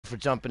for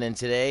jumping in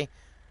today.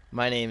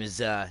 My name is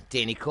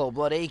Danny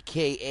Coldblood,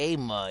 aka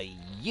my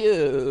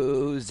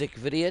Music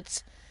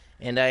Idiot,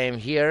 and I am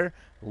here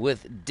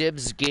with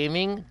Dibs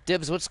Gaming.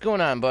 Dibs, what's going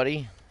on,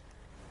 buddy?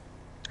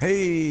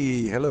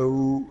 Hey,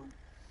 hello.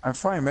 I'm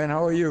fine, man.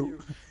 How are you?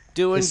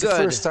 Doing It's the good.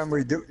 first time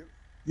we do.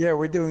 Yeah,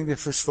 we're doing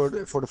this for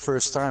the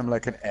first time,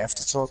 like an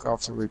after talk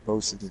after we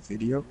posted the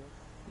video.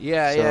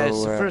 Yeah, it's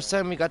So the first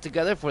time we got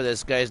together for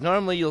this, guys.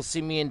 Normally, you'll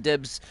see me and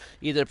Dibs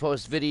either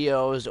post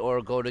videos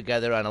or go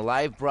together on a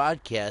live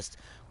broadcast,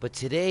 but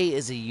today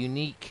is a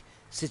unique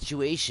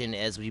situation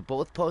as we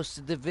both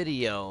posted the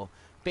video,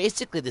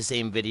 basically the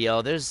same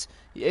video.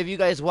 If you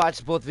guys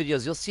watch both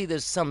videos, you'll see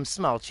there's some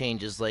small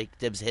changes, like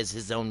Dibs has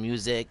his own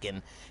music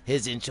and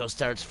his intro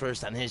starts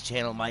first on his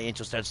channel, my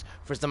intro starts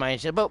first on my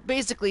channel, but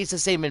basically it's the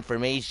same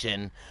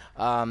information.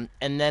 And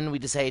then we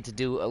decided to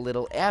do a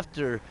little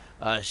after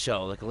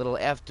show, like a little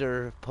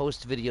after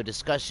post video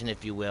discussion,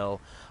 if you will.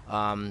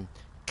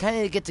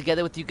 Kind of get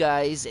together with you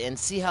guys and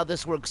see how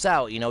this works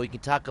out. You know, we can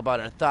talk about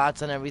our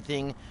thoughts on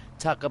everything,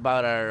 talk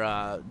about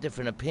our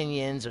different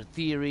opinions or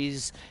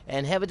theories,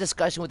 and have a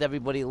discussion with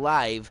everybody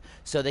live.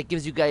 So that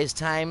gives you guys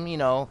time,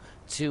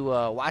 to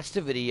watch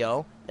the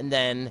video, and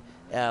then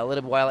a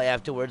little while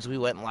afterwards, we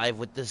went live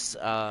with this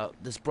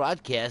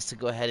broadcast to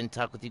go ahead and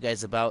talk with you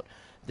guys about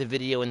the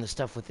video and the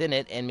stuff within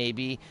it, and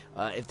maybe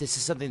if this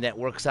is something that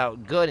works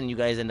out good and you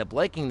guys end up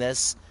liking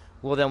this,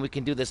 well, then we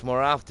can do this more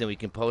often. We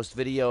can post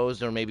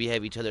videos or maybe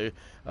have each other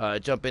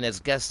jump in as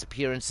guest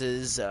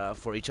appearances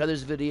for each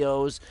other's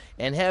videos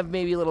and have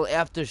maybe little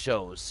after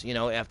shows,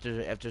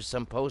 after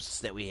some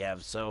posts that we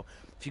have. So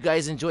if you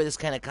guys enjoy this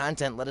kind of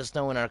content, let us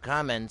know in our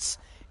comments,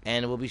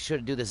 and we'll be sure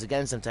to do this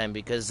again sometime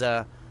because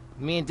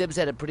me and Dibs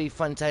had a pretty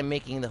fun time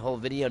making the whole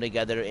video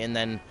together and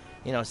then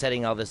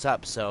setting all this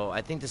up. So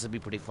I think this would be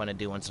pretty fun to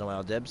do once in a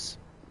while, Dibs.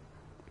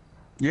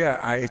 yeah,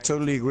 I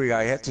totally agree.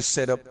 I had to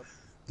set up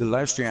the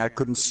live stream. I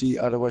couldn't see,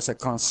 otherwise I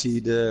can't see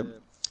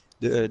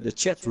the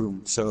chat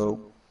room. So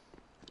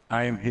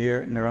I am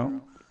here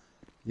now.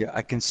 Yeah,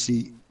 I can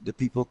see the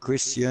people: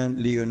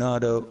 Christian,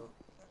 Leonardo,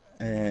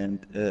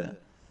 and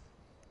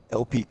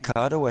LP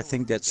Cado. I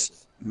think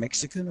that's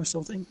Mexican or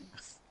something.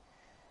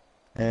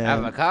 And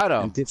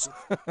Avocado. this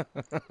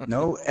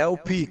no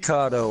LP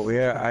Cado.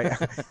 Yeah,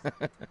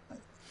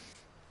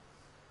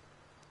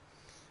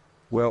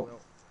 well,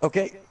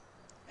 okay.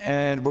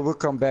 And we will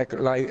come back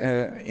like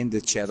in the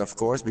chat, of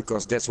course,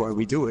 because that's why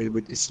we do it.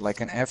 It's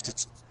like an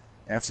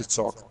after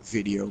talk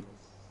video.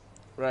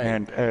 Right.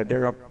 And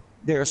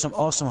there are some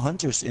awesome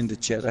hunters in the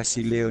chat. I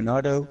see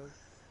Leonardo,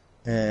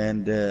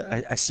 and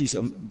I see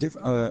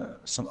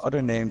some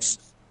other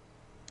names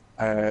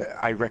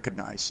I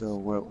recognize.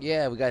 So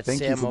Yeah, we got thank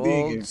you Sam for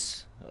being here.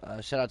 Olds.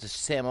 Shout out to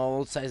Sam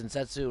Olds, Sizen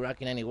Setsu,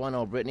 Rocky 91,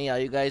 Oh Brittany, all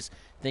you guys.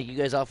 Thank you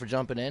guys all for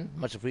jumping in.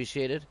 Much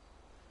appreciated.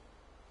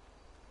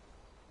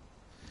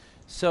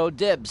 So,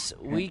 Dibs,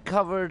 we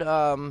covered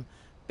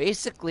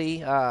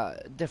basically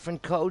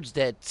different codes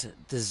that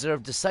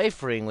deserve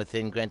deciphering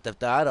within Grand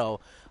Theft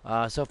Auto.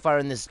 So far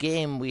in this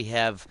game, we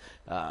have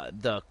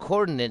the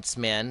coordinates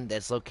man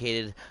that's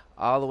located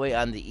all the way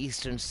on the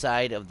eastern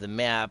side of the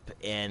map,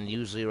 and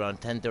usually around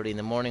 10:30 in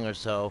the morning or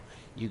so,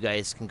 you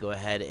guys can go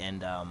ahead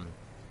and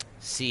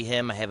see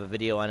him. I have a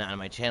video on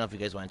my channel if you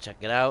guys want to check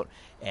it out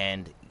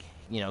and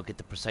get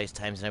the precise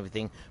times and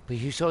everything. But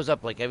he shows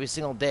up like every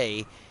single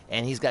day,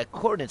 and he's got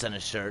coordinates on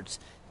his shirts.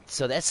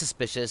 So that's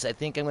suspicious. I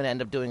think I'm going to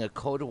end up doing a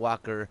Code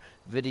Walker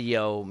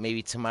video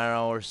maybe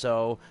tomorrow or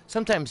so,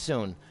 sometime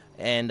soon.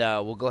 And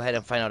we'll go ahead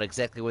and find out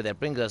exactly where that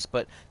brings us.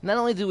 But not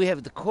only do we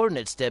have the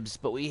coordinates, Dibs,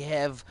 but we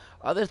have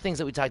other things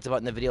that we talked about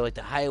in the video, like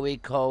the highway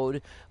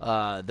code,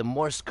 the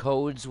Morse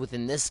codes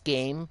within this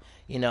game,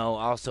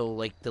 also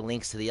like the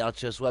links to the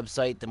Alchos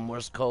website, the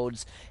Morse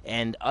codes,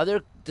 and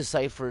other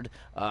deciphered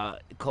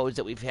codes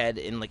that we've had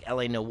in like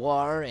LA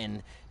Noir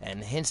and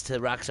hints to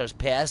Rockstar's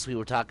past. We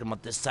were talking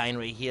about this sign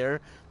right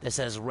here that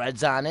says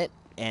Reds on it,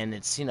 and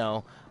it's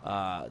the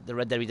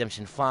Red Dead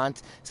Redemption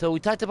font. So we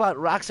talked about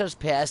Rockstar's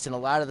past and a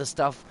lot of the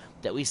stuff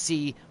that we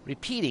see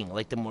repeating,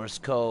 like the Morse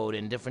code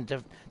and different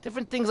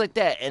things like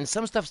that. And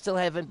some stuff still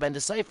haven't been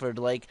deciphered,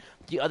 like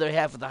the other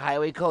half of the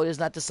highway code is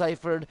not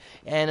deciphered.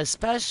 And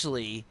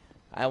especially,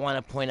 I want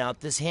to point out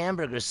this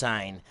hamburger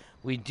sign.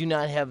 We do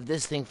not have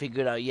this thing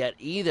figured out yet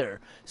either.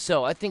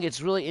 So I think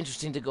it's really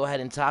interesting to go ahead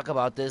and talk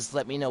about this.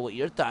 Let me know what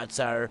your thoughts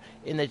are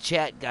in the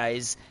chat,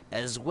 guys,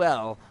 as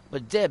well.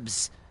 But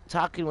Dibs,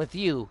 talking with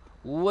you,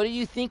 what do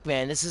you think,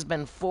 man? This has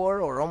been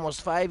 4 or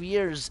almost 5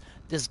 years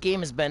this game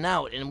has been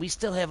out, and we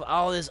still have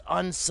all these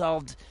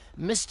unsolved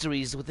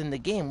mysteries within the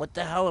game. What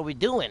the hell are we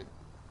doing?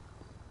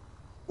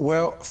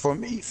 Well, for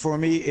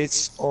me,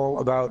 it's all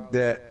about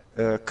the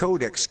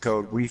codex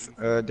code.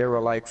 There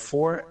are like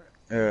 4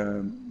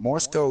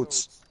 Morse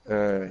codes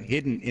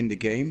hidden in the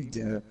game,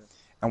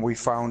 and we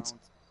found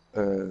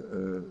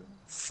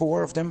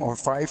 4 of them, or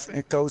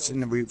 5 codes,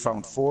 and we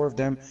found 4 of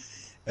them.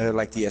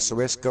 Like the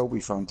SOS code, we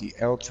found the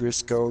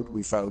Altruist code,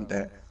 we found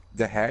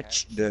the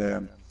hatch,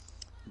 the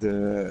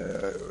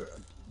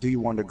do you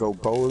want to go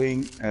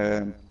bowling,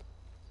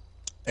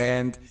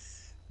 and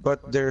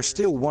but there's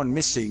still one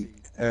missing,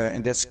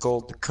 and that's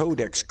called the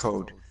codex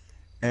code.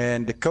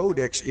 And the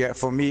codex, yeah,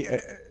 for me,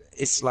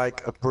 it's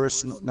like a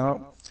personal.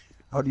 No,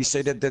 how do you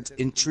say that? That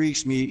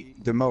intrigues me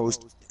the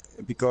most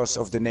because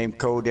of the name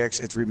Codex.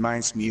 It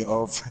reminds me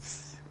of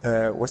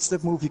what's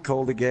that movie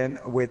called again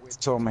with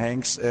Tom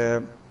Hanks?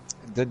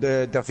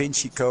 The Da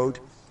Vinci Code,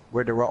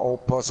 where there are all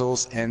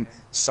puzzles and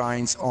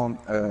signs on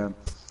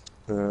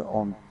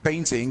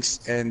paintings,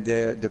 and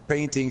the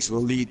paintings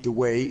will lead the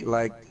way.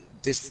 Like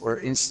this, for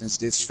instance,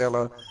 this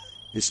fella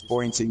is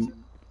pointing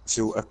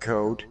to a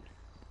code,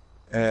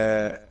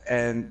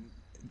 and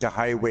the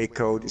highway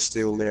code is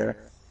still there.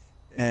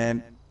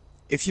 And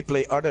if you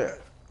play other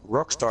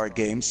Rockstar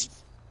games,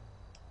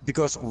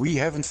 because we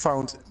haven't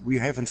found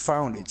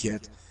it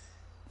yet,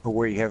 or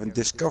we haven't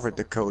discovered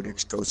the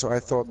codex code. So I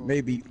thought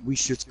maybe we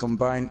should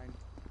combine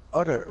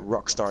other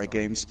Rockstar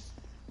games.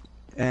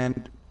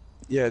 And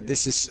yeah,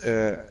 this is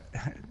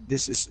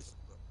this is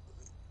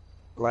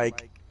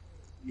like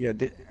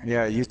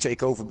yeah, you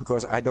take over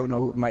because I don't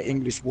know my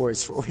English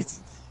words for it.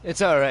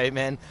 It's all right,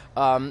 man.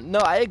 No,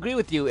 I agree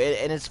with you,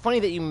 and it's funny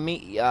that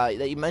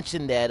that you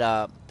mentioned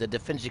that the Da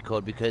Vinci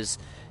Code because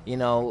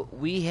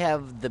we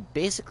have the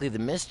basically the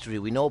mystery.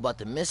 We know about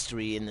the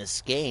mystery in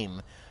this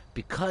game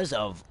because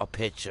of a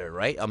picture,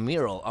 right? A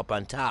mural up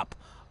on top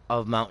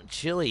of Mount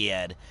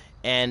Chiliad,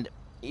 and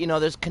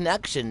there's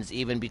connections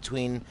even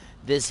between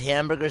this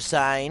hamburger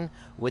sign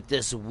with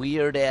this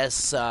weird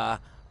ass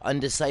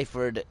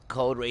undeciphered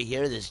code right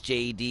here, this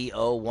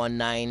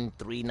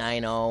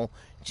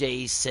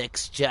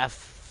JD019390J6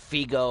 Jeff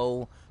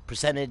Figo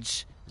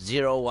percentage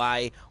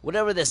 0Y,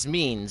 whatever this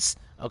means,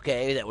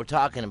 okay, that we're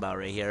talking about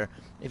right here.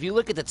 If you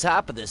look at the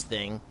top of this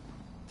thing,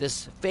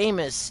 this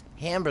famous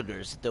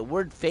hamburgers, the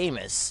word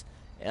famous,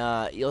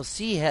 you'll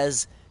see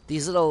has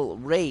these little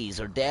rays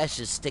or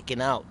dashes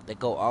sticking out that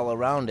go all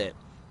around it.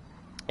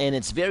 And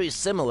it's very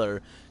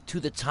similar to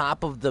the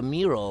top of the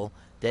mural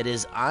that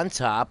is on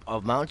top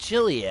of Mount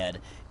Chiliad.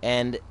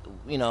 And,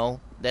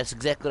 that's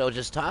exactly what I was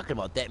just talking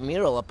about. That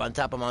mural up on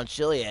top of Mount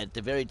Chiliad at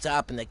the very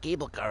top in that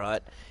cable car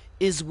hut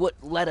is what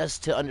led us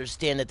to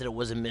understand that there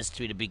was a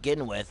mystery to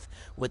begin with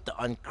the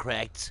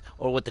uncracked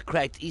or with the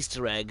cracked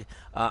Easter egg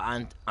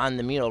on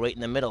the mural right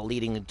in the middle,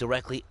 leading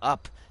directly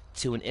up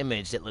to an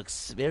image that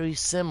looks very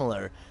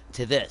similar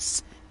to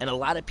this. And a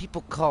lot of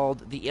people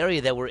called the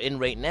area that we're in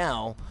right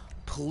now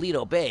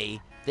Paleto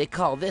Bay. They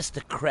call this the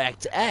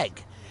cracked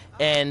egg.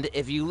 And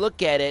if you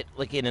look at it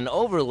like in an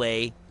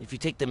overlay, if you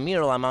take the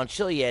mural on Mount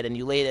Chiliad and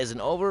you lay it as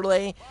an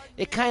overlay,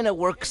 it kind of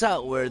works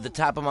out where the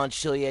top of Mount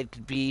Chiliad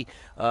could be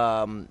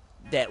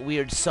that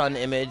weird sun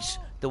image,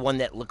 the one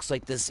that looks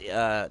like this,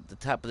 the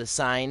top of the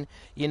sign,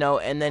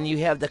 and then you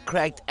have the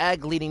cracked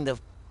egg leading to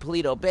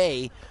Paleto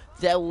Bay.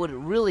 That would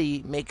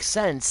really make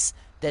sense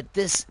that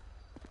this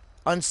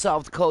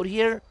unsolved code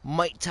here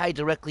might tie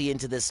directly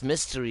into this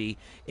mystery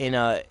in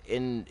a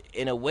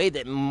way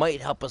that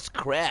might help us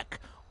crack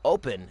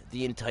open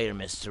the entire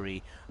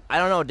mystery. I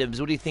don't know,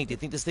 Dibs. What do you think? Do you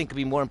think this thing could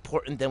be more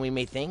important than we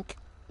may think?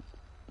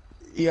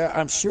 Yeah,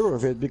 I'm sure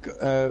of it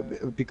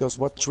because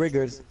what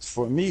triggered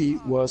for me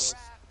was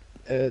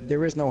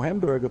there is no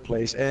hamburger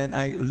place, and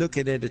I look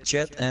at the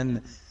chat,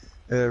 and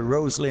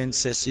Rosalind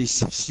says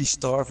she's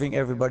starving.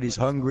 Everybody's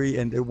hungry,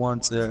 and they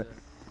want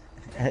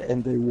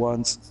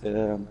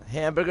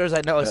Hamburgers.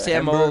 I know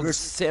hamburgers.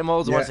 Sam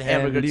Olds Yeah, wants a and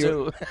hamburger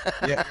too.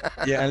 yeah,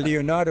 yeah, and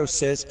Leonardo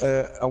says,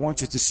 "I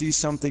want you to see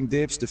something,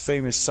 Dibs. The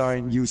famous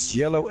sign used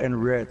yellow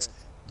and red.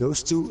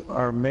 Those two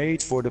are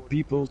made for the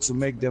people to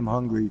make them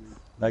hungry,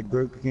 like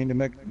Burger King and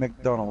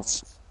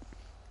McDonald's."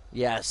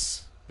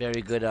 Yes,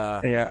 very good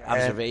Yeah,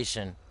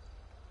 observation.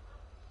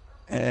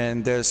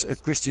 and there's a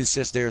Christian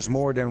says there's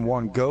more than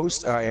one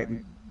ghost. I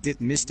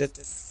did miss that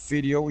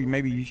video.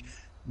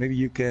 Maybe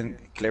you can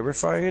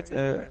clarify it.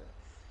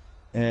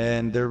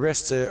 And the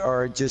rest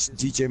are just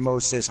DJ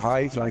Mode says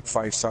hi like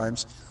 5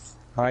 times.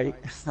 Hi,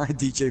 hi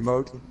DJ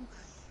Mode.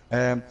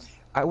 Um,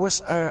 I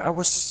was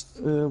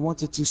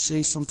wanted to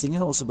say something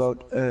else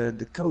about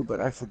the code, but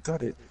I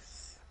forgot it.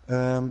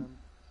 Um,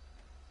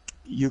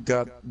 you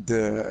got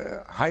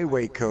the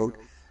highway code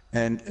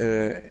and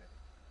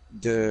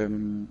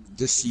the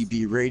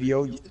CB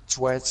radio,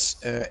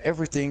 twats,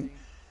 everything.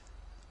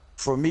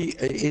 For me,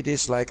 it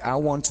is like I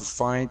want to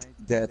find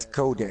that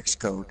codex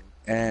code,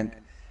 and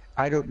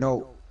I don't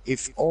know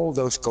if all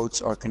those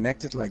codes are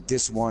connected, like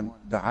this one,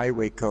 the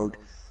highway code,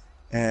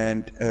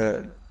 and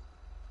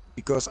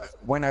because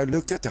when I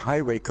looked at the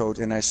highway code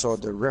and I saw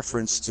the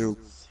reference to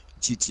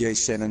GTA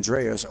San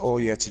Andreas, all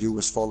you had to do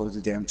was follow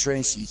the damn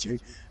train,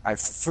 CJ. I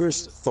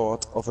first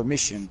thought of a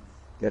mission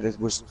that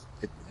it's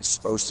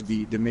supposed to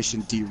be the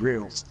mission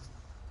derailed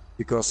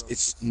because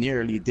it's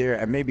nearly there,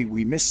 and maybe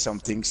we missed some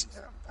things.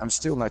 I'm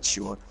still not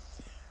sure.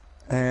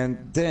 And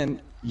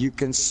then you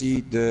can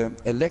see the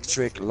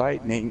electric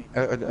lightning,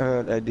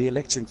 the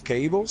electric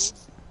cables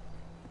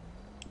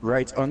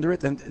right under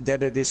it, and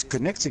that it is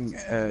connecting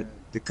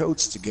the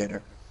codes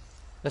together.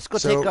 Let's go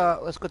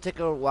take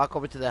a walk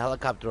over to the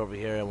helicopter over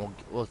here, and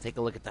we'll take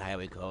a look at the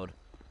highway code.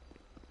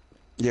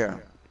 Yeah.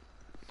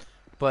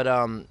 But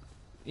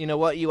You know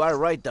what? You are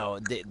right, though.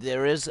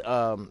 There is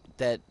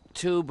that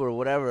tube or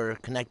whatever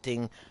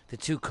connecting the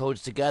two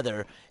codes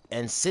together,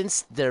 and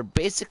since they're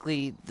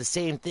basically the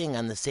same thing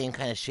on the same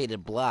kind of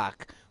shaded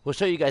block, we'll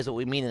show you guys what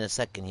we mean in a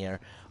second here.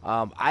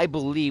 I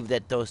believe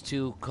that those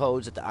two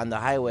codes on the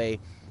highway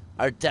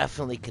are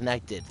definitely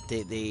connected.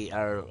 They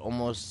are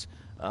almost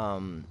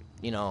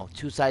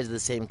two sides of the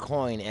same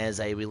coin, as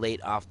I relate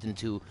often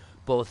to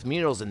both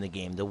murals in the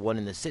game, the one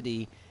in the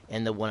city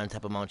and the one on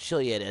top of Mount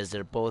Chiliad, as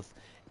they're both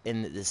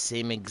in the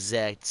same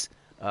exact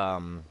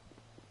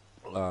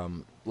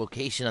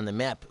location on the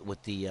map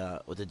with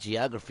the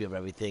geography of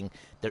everything.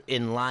 They're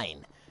in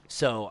line.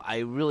 So I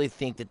really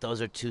think that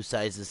those are two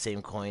sides of the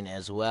same coin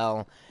as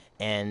well.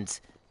 And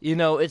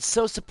it's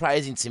so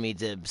surprising to me,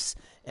 Dibs,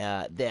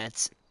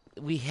 that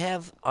we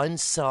have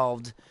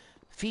unsolved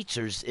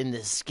features in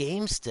this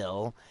game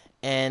still.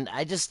 And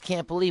I just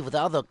can't believe, with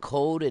all the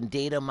code and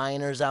data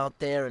miners out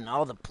there, and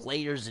all the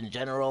players in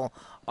general,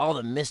 all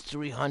the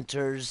mystery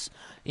hunters,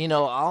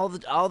 all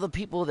the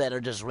people that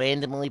are just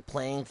randomly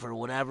playing for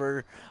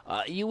whatever,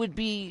 you would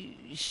be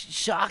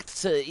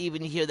shocked to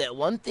even hear that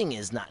one thing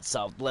is not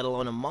solved, let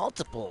alone a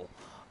multiple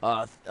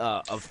of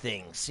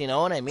things. You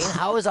know what I mean?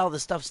 How is all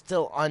this stuff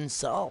still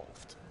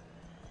unsolved?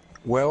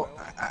 Well,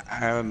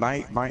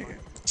 my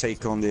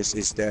take on this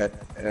is that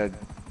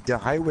the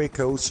highway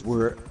codes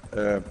were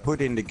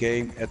put in the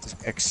game at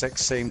the exact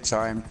same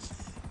time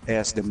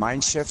as the mine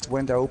shaft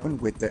went open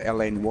with the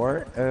LA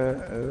Noir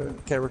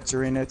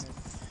character in it.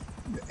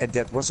 And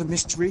that was a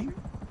mystery.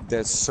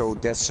 That's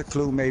a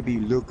clue. Maybe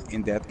look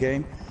in that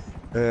game.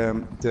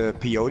 The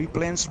peyote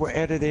plants were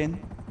added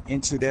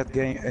into that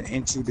game,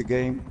 into the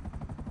game,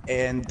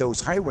 and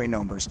those highway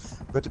numbers.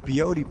 But the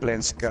peyote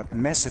plants got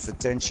massive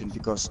attention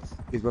because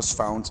it was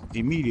found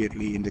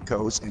immediately in the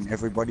codes, and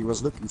everybody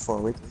was looking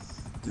for it.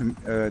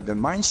 The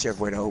mine shaft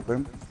went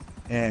open,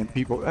 and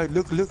people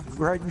look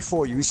right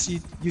before you. You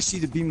see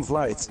the beam of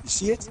light. You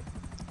see it?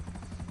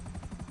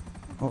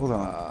 Hold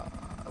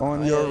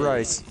on your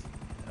right.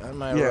 On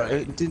my Yeah,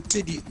 right. the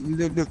city.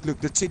 Look,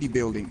 the city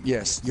building.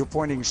 Yes, you're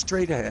pointing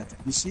straight ahead.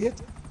 You see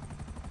it?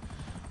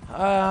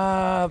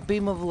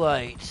 Beam of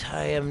light.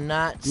 I am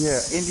not Yeah,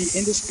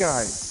 in the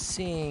sky.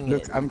 seeing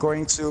Look, it. I'm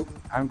going to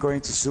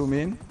zoom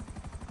in.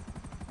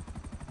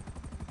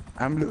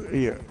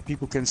 Here.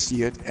 People can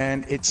see it,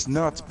 and it's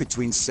not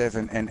between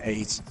 7 and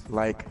 8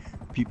 like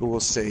people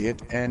will say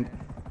it. And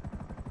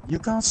you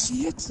can't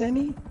see it,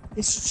 Danny.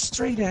 It's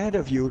straight ahead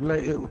of you.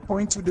 Like,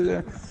 point to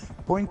the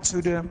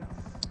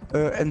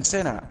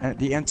antenna,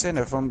 the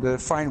antenna from the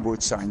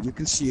Finewood sign. You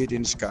can see it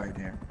in the sky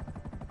there.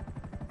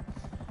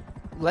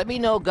 Let me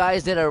know,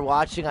 guys that are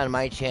watching on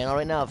my channel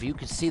right now, if you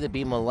can see the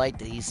beam of light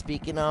that he's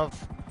speaking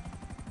of,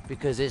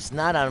 because it's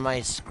not on my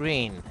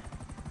screen.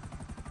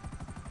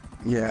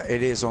 Yeah,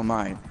 it is on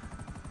mine.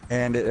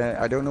 And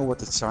I don't know what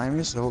the time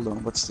is. Hold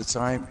on, what's the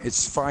time?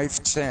 It's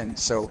 5:10,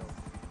 so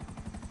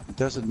it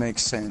doesn't make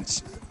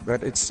sense.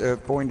 But it's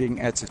pointing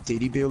at the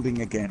TD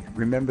building again.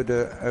 Remember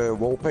the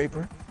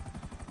wallpaper?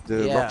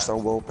 The Yeah. Rockstar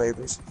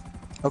wallpapers?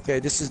 Okay,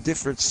 this is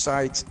different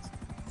site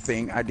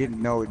thing. I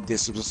didn't know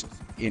this was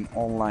in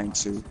online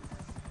too.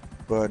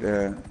 But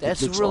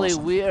That's it looks really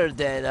awesome. weird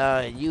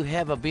that you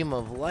have a beam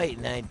of light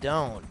and I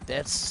don't.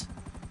 That's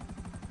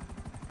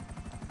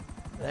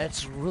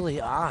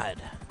really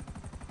odd.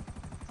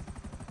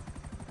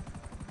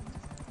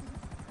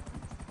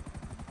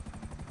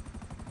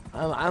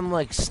 I'm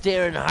like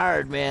staring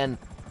hard, man.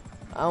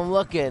 I'm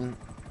looking.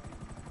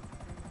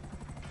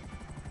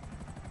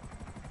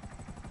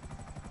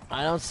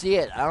 I don't see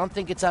it. I don't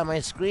think it's on my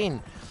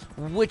screen,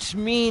 which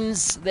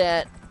means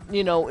that,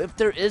 if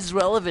there is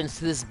relevance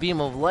to this beam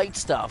of light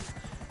stuff,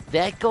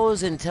 that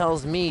goes and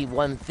tells me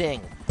one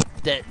thing,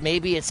 that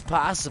maybe it's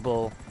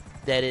possible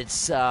that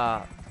it's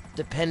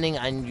depending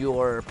on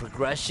your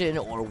progression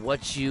or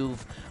what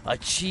you've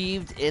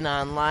achieved in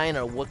online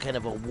or what kind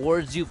of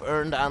awards you've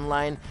earned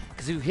online.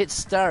 Because you hit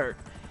start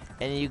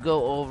and you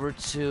go over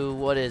to,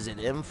 what is it,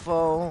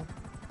 info?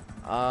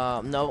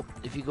 No,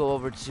 if you go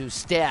over to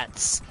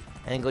stats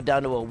and go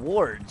down to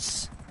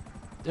awards,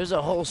 there's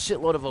a whole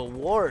shitload of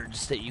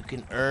awards that you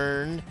can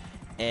earn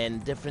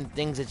and different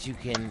things that you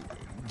can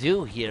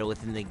do here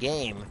within the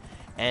game.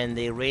 And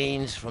they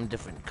range from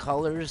different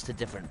colors to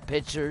different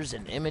pictures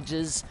and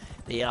images.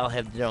 They all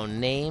have their own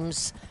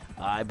names.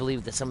 I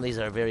believe that some of these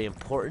are very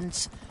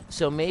important.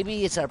 So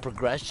maybe it's our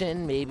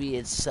progression. Maybe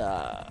it's,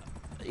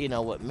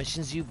 what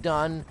missions you've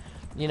done.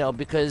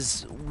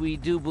 Because we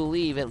do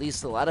believe, at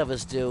least a lot of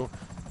us do,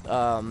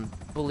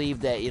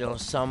 believe that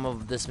some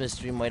of this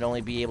mystery might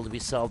only be able to be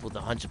solved with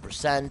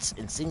 100%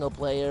 in single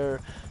player.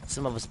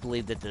 Some of us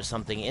believe that there's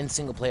something in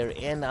single player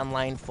and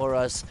online for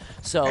us.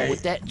 So Hey,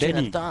 with that train of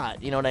Danny.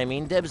 thought, you know what I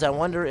mean, Dibs, I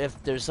wonder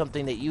if there's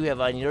something that you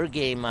have on your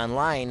game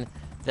online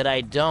that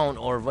I don't,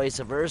 or vice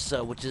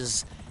versa, which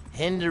is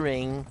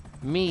hindering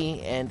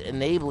me and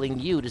enabling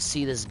you to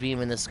see this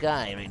beam in the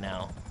sky right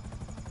now.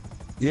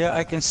 Yeah,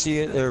 I can see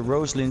it.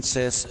 Rosalind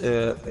says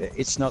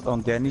it's not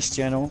on Danny's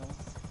channel.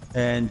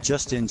 And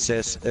Justin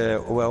says,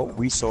 well,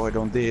 we saw it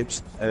on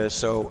Dibs.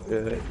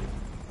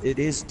 it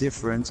is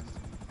different.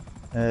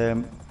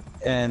 Um,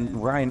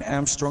 and Ryan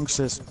Armstrong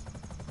says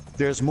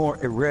there's more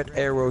red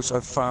arrows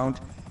I've found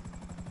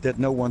that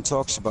no one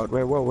talks about.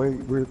 Well,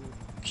 we're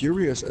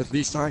curious, at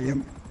least I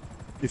am.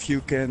 If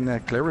you can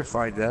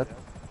clarify that,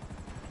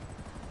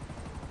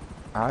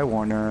 I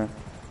wanna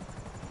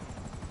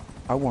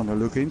I wanna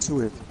look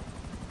into it.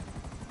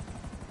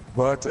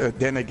 But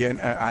then again,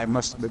 I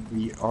must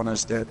be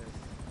honest that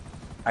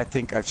I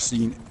think I've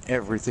seen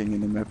everything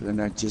in the map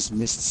and I just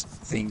missed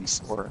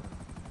things. Or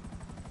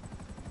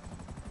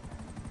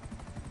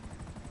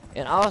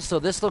And also,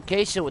 this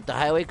location with the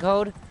highway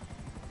code,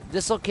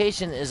 this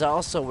location is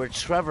also where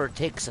Trevor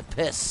takes a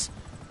piss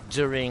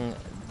during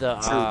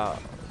true.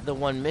 the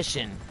one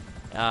mission,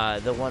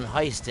 the one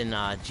heist in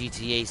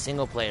GTA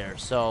single player.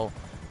 So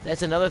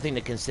that's another thing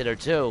to consider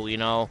too. You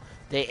know,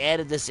 they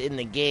added this in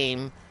the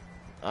game.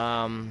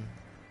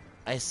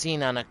 I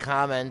seen on a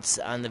comments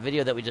on the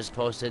video that we just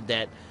posted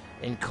that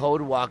in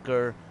Code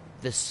Walker,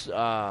 this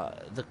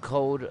the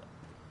code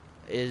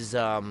is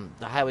the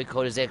highway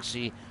code is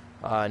actually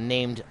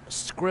named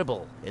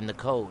Scribble in the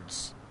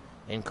codes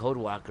in Code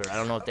Walker. I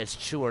don't know if that's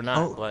true or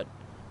not, Oh, but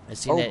I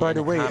seen that by in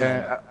the a way,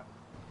 comment.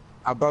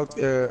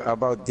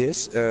 about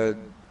this,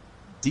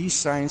 these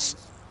signs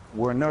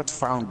were not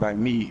found by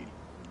me.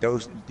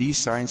 These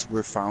signs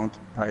were found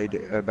by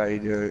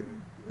the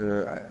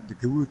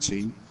guru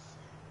team,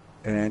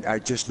 and I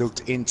just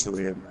looked into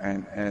him,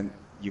 and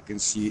you can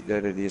see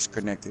that it is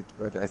connected.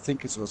 But I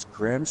think it was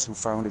Grams who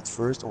found it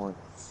first, or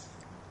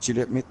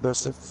Gillette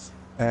Mythbuster.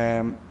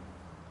 Um,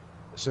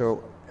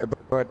 so,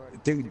 but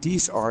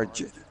these are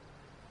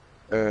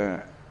uh,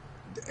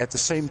 at the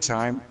same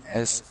time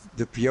as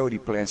the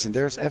peyote plants, and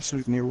there's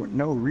absolutely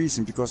no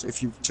reason, because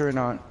if you turn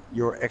on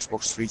your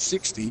Xbox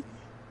 360,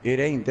 it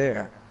ain't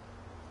there.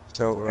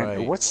 So, and Right.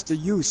 what's the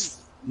use?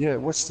 Yeah,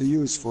 what's the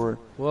use for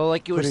Well,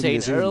 like you were putting saying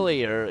this in?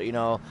 earlier, you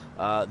know,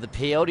 the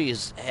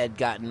peyotes had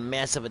gotten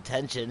massive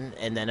attention,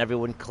 and then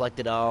everyone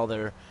collected all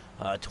their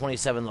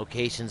 27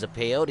 locations of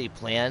peyote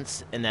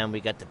plants, and then we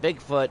got the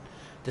Bigfoot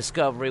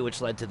discovery,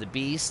 which led to the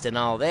beast and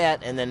all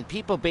that, and then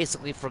people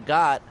basically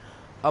forgot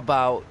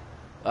about,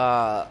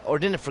 or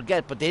didn't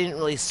forget, but they didn't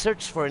really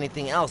search for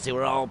anything else. They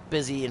were all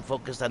busy and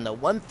focused on the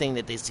one thing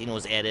that they seen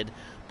was added,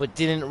 but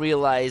didn't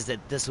realize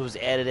that this was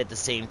added at the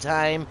same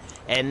time.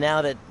 And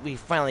now that we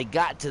finally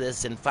got to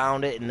this and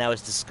found it, and now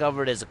it's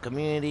discovered as a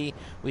community,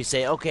 we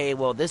say, okay,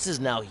 well, this is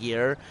now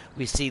here.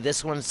 We see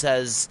this one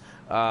says,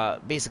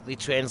 basically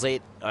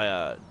translate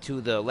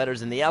to the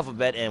letters in the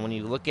alphabet, and when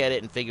you look at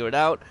it and figure it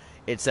out,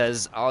 it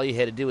says all you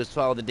had to do was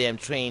follow the damn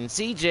train,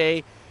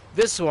 CJ.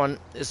 This one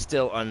is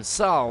still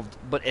unsolved,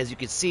 but as you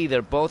can see,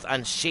 they're both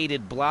on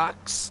shaded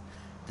blocks,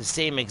 the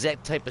same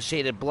exact type of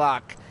shaded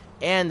block,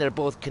 and they're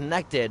both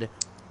connected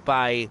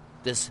by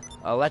this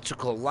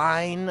electrical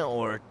line,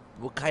 or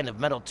what kind of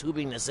metal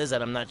tubing this is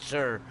that I'm not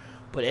sure.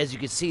 But as you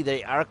can see,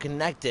 they are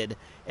connected,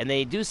 and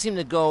they do seem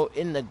to go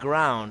in the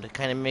ground. It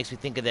kind of makes me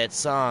think of that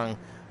song,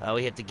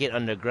 We Have to Get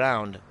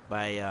Underground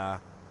by,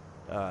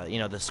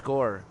 the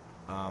score.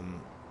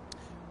 Um,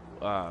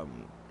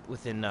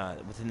 within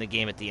the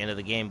game at the end of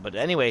the game. But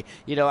anyway,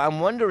 I'm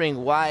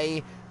wondering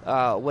why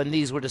when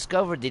these were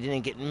discovered, they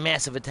didn't get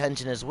massive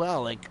attention as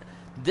well. Like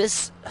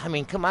this, I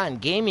mean, come on,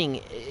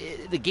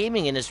 the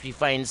gaming industry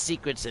finds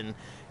secrets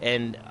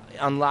and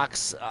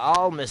unlocks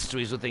all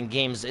mysteries within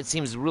games. It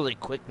seems really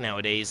quick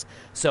nowadays.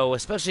 So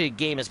especially a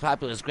game as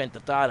popular as Grand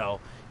Theft Auto,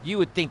 you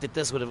would think that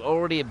this would have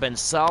already been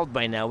solved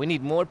by now. We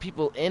need more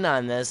people in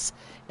on this.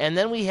 And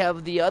then we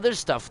have the other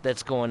stuff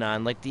that's going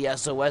on, like the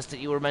SOS that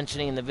you were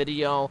mentioning in the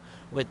video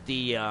with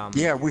the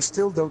Yeah, we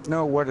still don't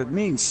know what it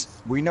means.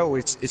 We know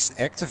it's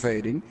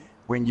activating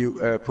when you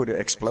put an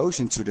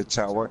explosion to the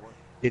tower.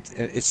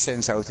 It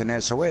sends out an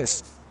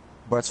SOS,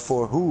 but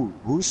for who?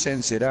 Who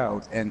sends it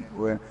out, and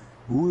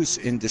who is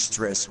in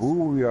distress?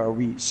 Who are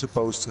we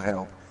supposed to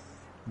help?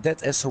 That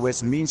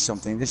SOS means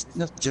something. It's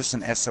not just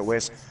an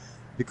SOS,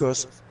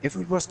 because if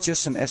it was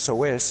just an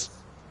SOS,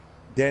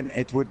 then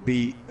it would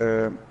be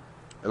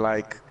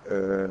like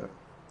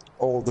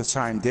all the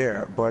time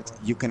there. But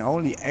you can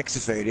only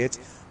activate it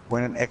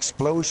when an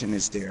explosion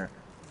is there.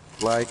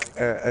 Like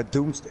a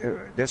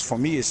doomsday. That's for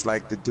me. It's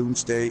like the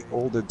doomsday.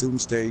 All the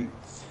doomsday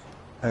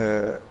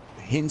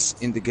hints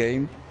in the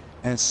game,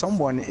 and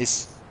someone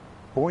is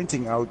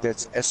pointing out that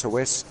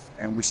SOS,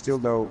 and we still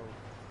know.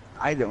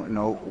 I don't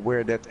know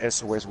where that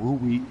SOS. Who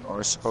we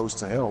are supposed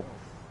to help.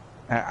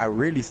 I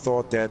really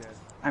thought that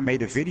I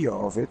made a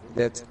video of it,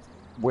 that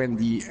when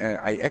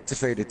I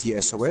activated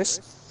the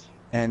SOS,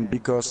 and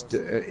because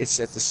it's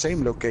at the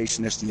same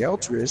location as the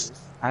altruist,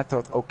 I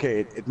thought,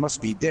 okay, it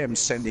must be them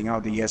sending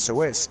out the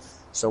SOS.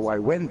 So I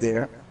went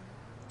there,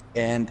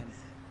 and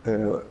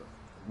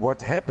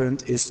what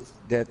happened is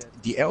that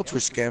the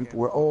altruist camp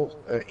were all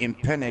in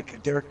panic.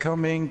 They're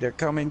coming, they're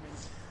coming.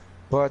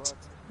 But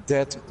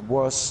that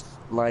was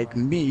like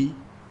me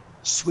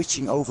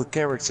switching over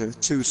character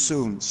too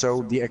soon.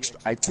 So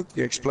I took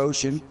the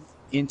explosion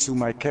into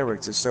my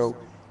character. So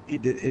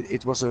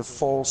it was a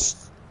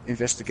false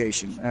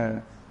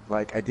investigation.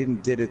 Like I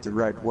didn't did it the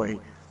right way.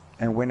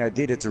 and when I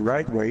did it the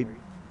right way,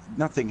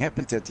 nothing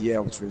happened at the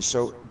Altruist.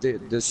 So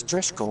the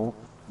stress call,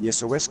 the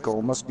SOS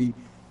call, must be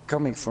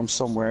coming from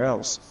somewhere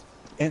else.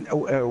 And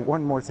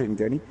one more thing,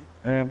 Danny.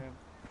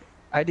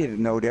 I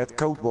didn't know that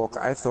CodeWalk.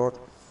 I thought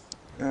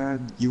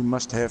you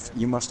must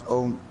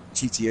own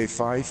GTA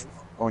 5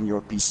 on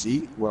your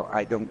PC. Well,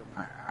 I don't.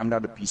 I'm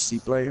not a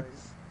PC player.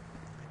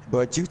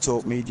 But you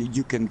told me that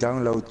you can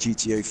download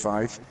GTA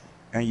 5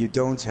 and you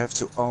don't have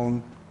to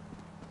own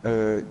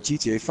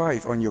GTA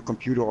 5 on your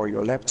computer or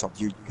your laptop.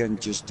 You can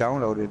just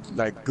download it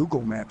like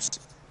Google Maps.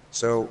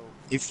 So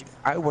if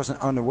I wasn't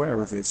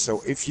unaware of it,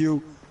 so if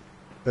you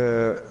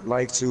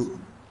like to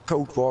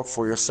code walk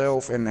for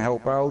yourself and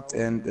help out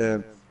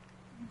and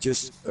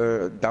just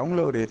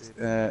download it.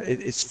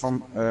 It's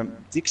from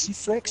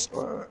Dixiflex,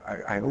 or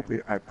I hope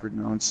I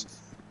pronounce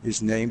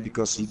his name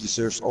because he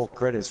deserves all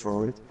credit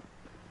for it.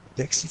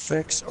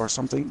 Dixiflex or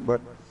something,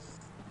 but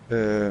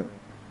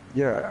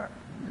yeah,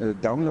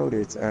 download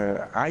it.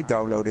 I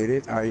downloaded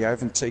it. I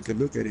haven't taken a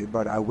look at it,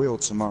 but I will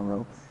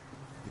tomorrow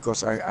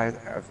because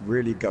I've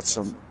really got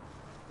some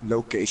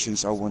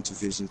locations I want to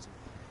visit.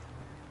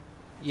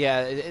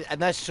 Yeah, I'm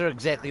not sure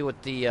exactly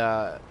what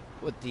the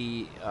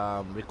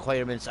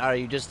requirements are.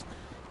 You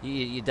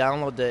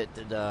download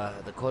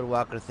the Code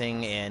Walker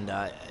thing, and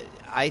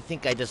I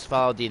think I just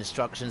followed the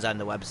instructions on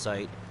the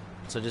website.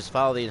 So just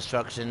follow the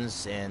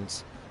instructions, and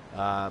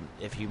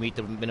if you meet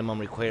the minimum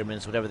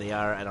requirements, whatever they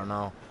are, I don't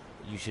know,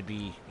 you should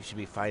be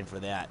fine for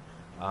that.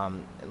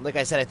 Like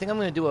I said, I think I'm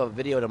going to do a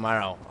video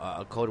tomorrow,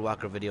 a Code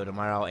Walker video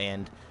tomorrow,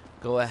 and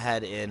go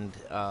ahead and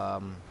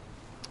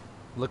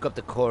look up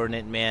the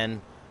Coordinate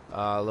Man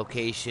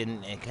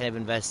location and kind of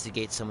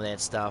investigate some of that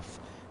stuff.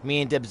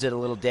 Me and Dibs did a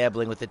little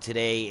dabbling with it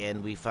today,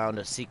 and we found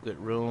a secret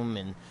room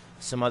and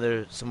some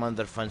other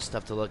fun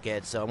stuff to look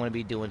at. So I'm going to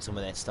be doing some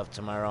of that stuff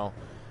tomorrow.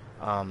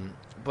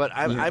 But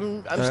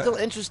I'm still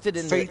interested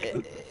in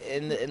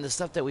the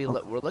stuff that we're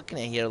looking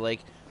at here. Like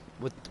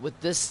with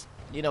this,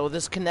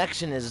 this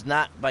connection is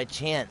not by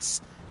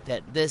chance.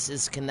 That this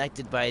is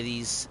connected by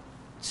these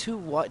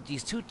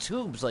two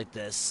tubes like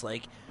this.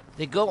 Like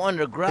they go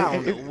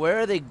underground. Where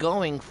are they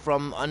going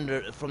from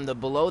the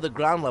below the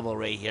ground level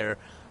right here?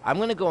 I'm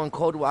gonna go in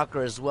Code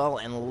Walker as well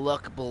and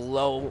look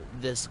below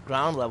this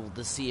ground level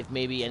to see if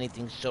maybe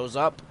anything shows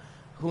up.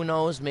 Who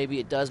knows? Maybe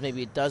it does.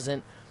 Maybe it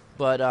doesn't.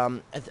 But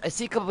I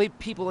see a couple of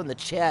people in the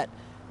chat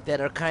that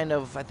are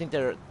I think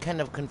they're kind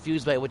of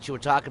confused by what you were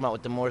talking about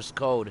with the Morse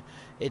code.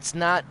 It's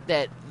not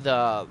that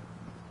the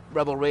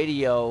Rebel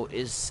Radio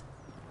is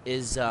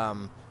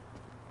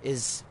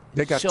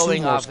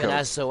showing off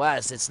an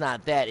SOS. It's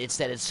not that. It's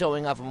that it's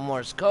showing off a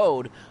Morse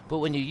code. But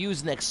when you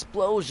use an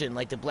explosion,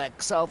 like the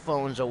black cell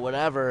phones or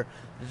whatever,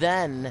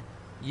 then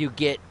you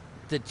get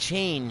the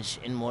change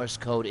in Morse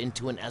code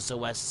into an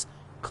SOS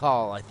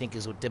call, I think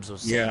is what Dibs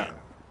was saying. Yeah.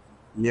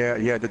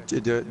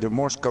 The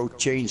Morse code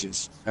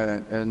changes.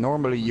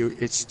 Normally,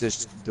 it's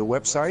just the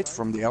website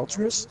from the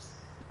Altruist.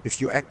 If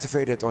you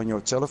activate it on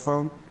your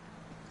telephone,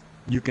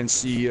 you can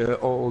see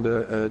all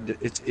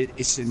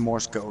it's in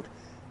Morse code.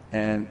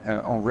 And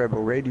on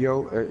Rebel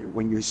Radio,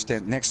 when you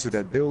stand next to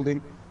that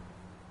building,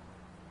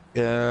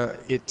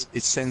 it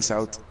sends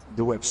out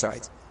the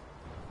website.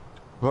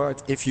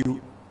 But if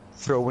you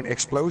throw an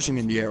explosion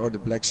in the air or the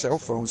black cell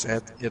phones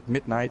at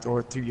midnight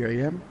or 3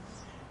 a.m.,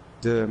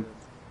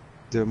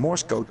 the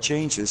Morse code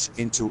changes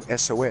into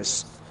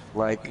SOS,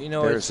 like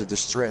there's a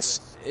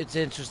distress. It's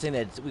interesting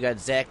that we got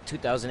Zach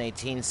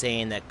 2018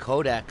 saying that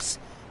Codex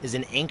is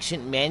an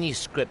ancient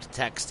manuscript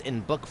text in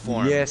book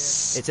form.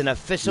 Yes. It's an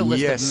official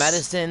list of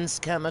medicines,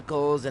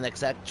 chemicals, and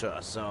etc.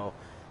 So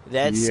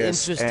that's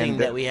interesting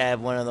that we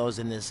have one of those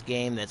in this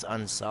game that's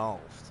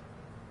unsolved.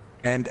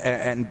 And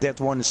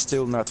that one is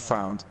still not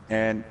found,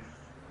 and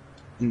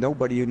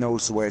nobody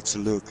knows where to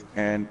look.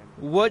 And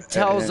what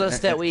tells us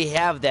that we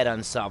have that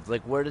unsolved?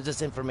 Like, where does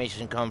this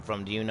information come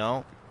from? Do you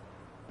know?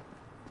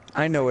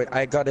 I know it.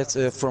 I got it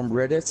from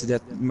Reddit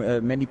that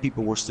many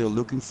people were still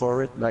looking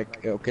for it.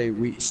 Like, okay,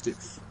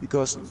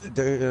 because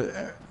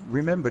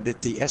remember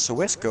that the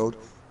SOS code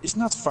is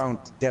not found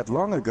that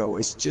long ago.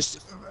 It's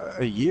just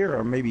a year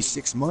or maybe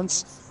 6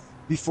 months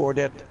before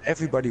that.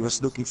 Everybody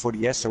was looking for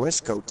the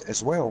SOS code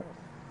as well.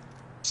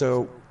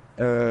 So,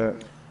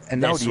 and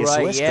now the SOS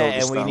code is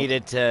and found.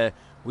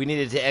 we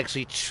needed to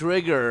actually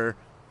trigger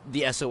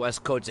the SOS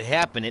code to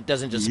happen. It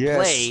doesn't just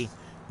play.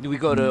 We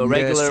go to a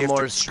regular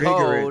Morse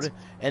code,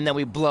 and then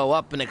we blow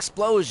up an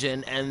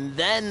explosion, and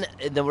then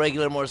the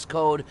regular Morse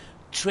code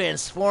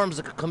transforms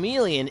like a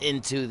chameleon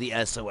into the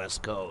SOS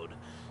code.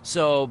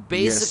 So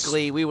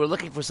basically, we were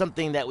looking for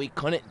something that we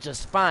couldn't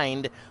just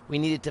find. We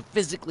needed to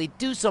physically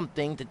do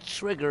something to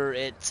trigger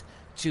it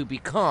to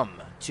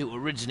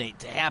originate,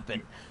 to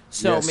happen.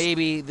 So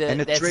maybe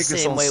that's the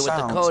same way with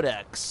the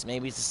codex.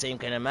 Maybe it's the same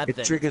kind of method.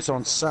 It triggers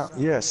on sound,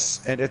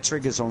 yes, and it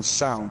triggers on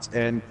sound.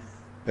 And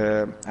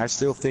I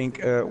still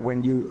think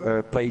when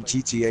you play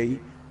GTA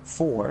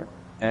 4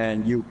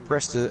 and you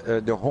press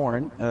the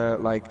horn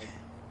like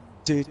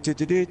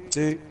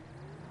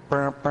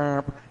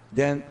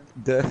then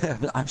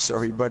I'm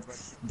sorry, but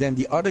then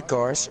the other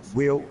cars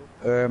will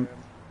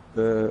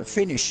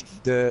finish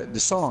the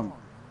song.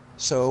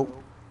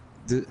 So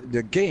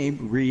the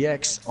game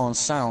reacts on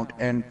sound,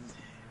 and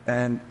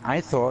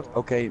I thought,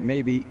 okay,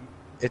 maybe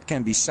it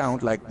can be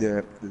sound like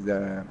the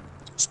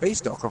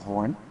space docker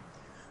horn,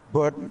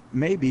 but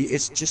maybe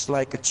it's just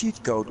like a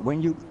cheat code.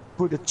 When you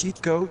put a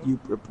cheat code, you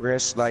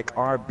press like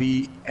R,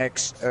 B,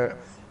 X,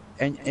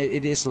 and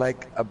it is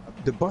like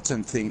the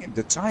button thing,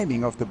 the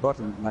timing of the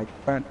button, like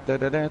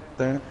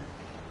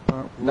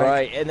like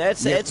Right, and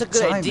that's you have it's to a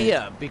good time it.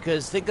 idea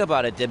because think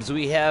about it, Dibs.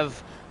 We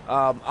have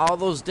all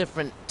those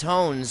different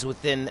tones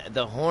within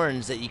the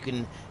horns that you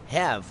can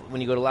have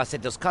when you go to Los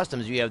Santos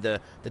Customs. You have the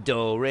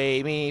do,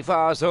 re, mi,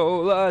 fa,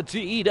 sol, la,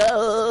 ti,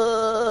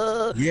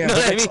 da. You Yeah, know but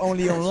what I that's mean?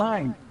 only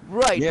online.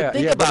 Right, but Yeah,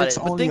 think yeah, but about it's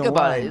it. But only think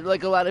about it. online.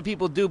 Like a lot of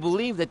people do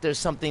believe that there's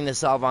something to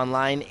solve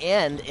online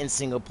and in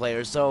single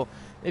player. So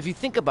if you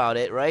think about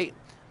it, right?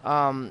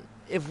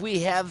 If we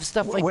have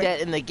stuff like When,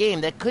 that in the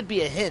game, that could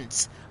be a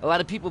hint. A lot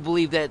of people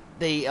believe that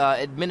they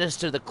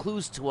administer the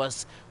clues to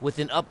us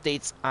within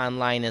updates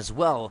online as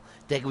well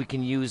that we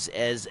can use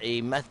as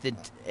a method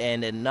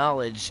and a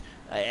knowledge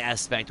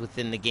aspect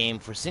within the game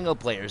for single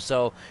players.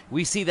 So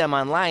we see them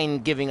online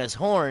giving us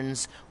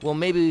horns. Well,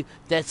 maybe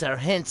that's our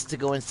hints to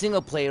go in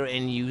single player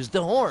and use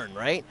the horn,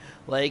 right?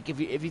 Like if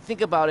you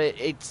think about it,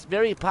 it's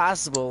very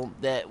possible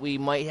that we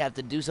might have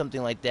to do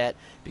something like that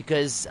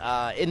because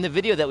in the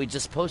video that we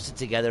just posted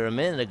together a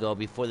minute ago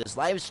before this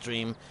live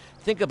stream,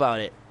 think about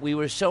it. We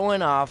were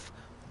showing off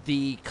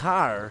the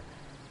car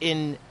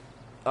in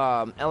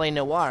LA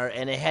Noir,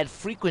 and it had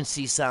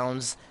frequency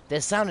sounds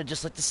that sounded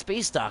just like the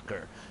Space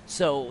Docker.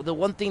 So the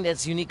one thing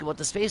that's unique about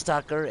the Space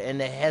Docker and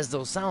that has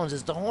those sounds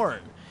is the horn.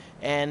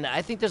 And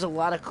I think there's a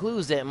lot of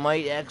clues that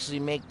might actually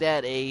make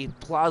that a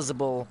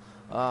plausible,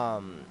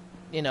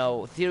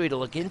 theory to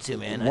look into,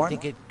 man. I one,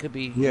 think it could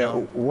be, yeah,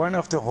 one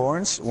of the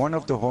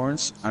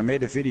horns, I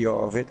made a video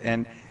of it,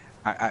 and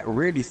I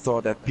really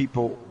thought that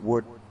people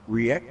would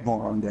react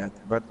more on that.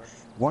 But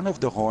one of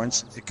the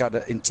horns, it got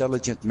an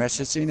intelligent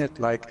message in it,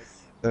 like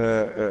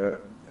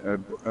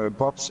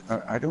Bob's,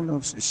 I don't know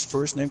his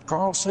first name,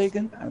 Carl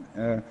Sagan.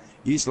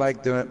 He's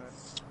like the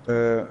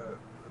uh,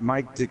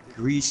 Mike the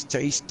Grease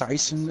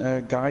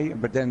Tyson guy,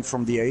 but then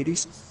from the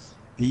 80s.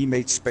 He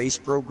made space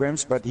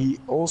programs, but he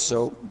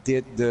also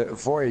did the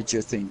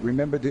Voyager thing.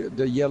 Remember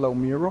the yellow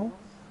mural?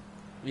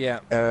 yeah.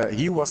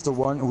 He was the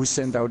one who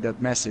sent out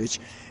that message,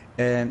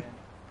 and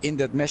in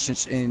that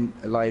message, in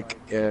like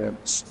the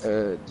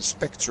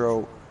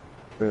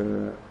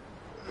uh,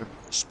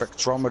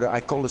 spectrometer,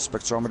 I call it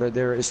spectrometer.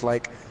 There is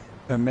like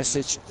a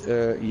message.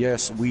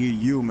 Yes, we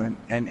human,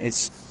 and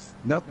it's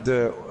not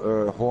the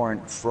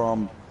horn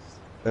from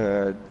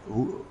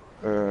who,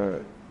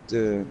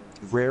 the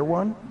rare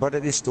one, but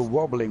it is the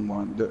wobbling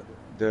one.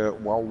 The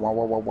wow wow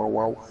wow wow wow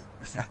wow.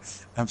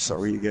 I'm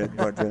sorry again,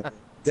 but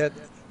that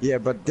yeah,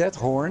 but that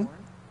horn,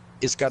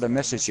 it's got a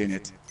message in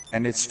it,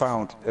 and it's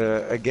found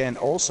again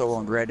also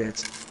on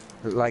Reddit,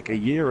 like a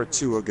year or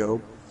two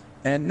ago,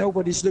 and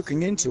nobody's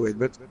looking into it.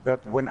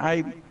 But when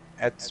I'm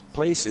at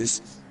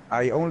places,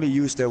 I only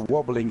use the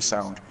wobbling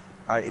sound.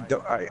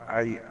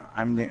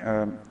 I'm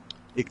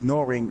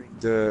ignoring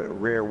the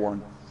rare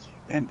one.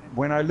 And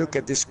when I look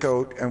at this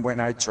code and when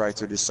I try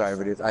to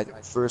decipher it, I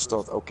first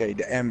thought, okay,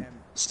 the M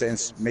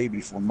stands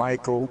maybe for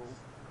Michael,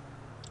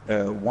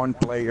 one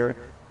player,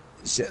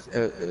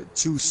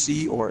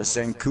 2C or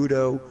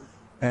Zancudo,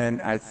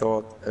 and I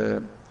thought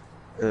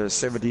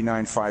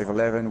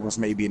 79511 was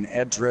maybe an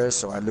address,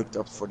 so I looked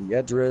up for the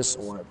address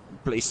or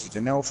placed it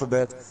in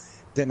alphabet.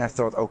 Then I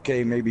thought,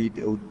 okay, maybe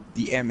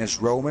the M is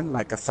Roman,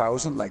 like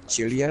 1,000, like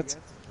Chiliad.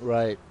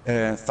 Right.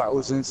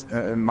 Thousands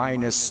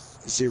minus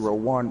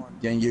 01,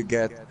 then you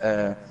get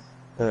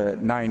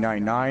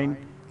 999.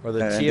 Or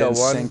the Then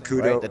TO1,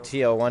 right? Senkudo. The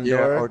TO1 Yeah,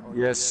 door. or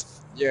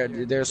yes, yeah.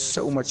 There's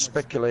so much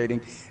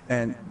speculating,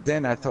 and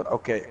then I thought,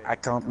 okay, I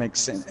can't make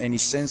any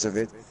sense of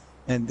it.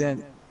 And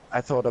then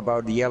I thought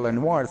about the L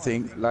Noir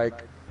thing,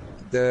 like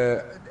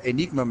the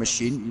Enigma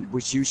machine,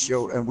 which you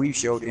showed and we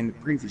showed in the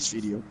previous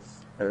video,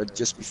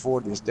 just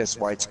before this. That's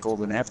why it's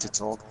called an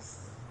aftertalk.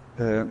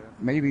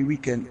 Maybe we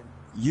can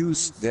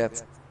use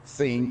that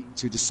thing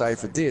to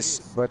decipher this,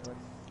 but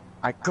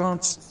I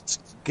can't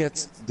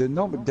get the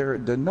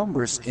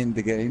numbers in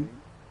the game.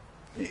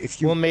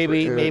 If you Well,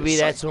 maybe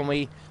that's when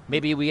we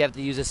have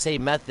to use the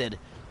same method.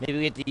 Maybe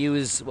we have to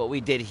use what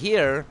we did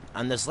here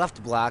on this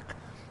left block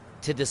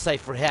to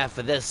decipher half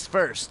of this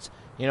first.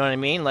 You know what I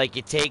mean? Like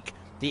you take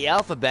the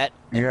alphabet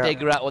and yeah,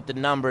 figure out what the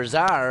numbers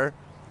are.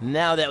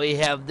 Now that we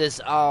have this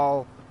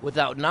all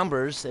without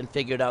numbers and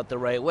figured out the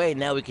right way,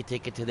 now we can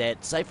take it to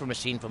that cipher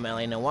machine from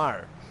LA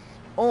Noir.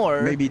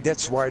 Or maybe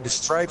that's why the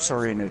stripes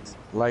are in it,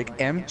 like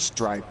M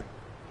stripe,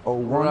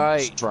 O1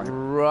 right, stripe.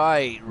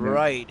 Yeah,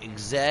 right,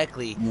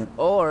 exactly. yeah,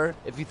 Or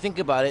if you think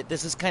about it,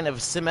 this is kind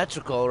of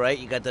symmetrical, right?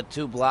 You got the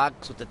two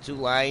blocks with the two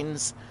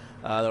lines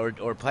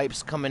or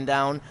pipes coming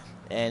down,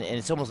 and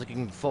it's almost like you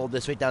can fold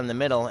this right down the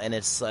middle, and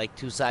it's like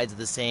two sides of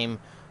the same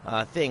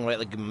thing, right?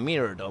 Like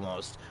mirrored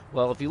almost.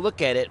 Well, if you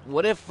look at it,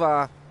 what if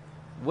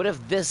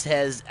this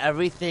has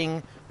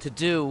everything to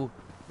do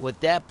with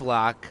that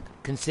block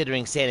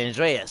considering San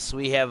Andreas.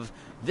 We have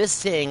this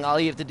saying all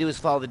you have to do is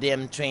follow the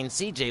damn train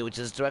CJ, which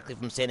is directly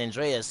from San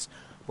Andreas.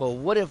 Well,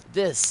 what if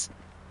this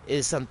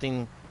is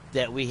something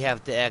that we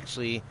have to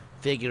actually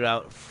figure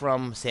out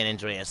from San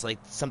Andreas, like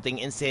something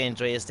in San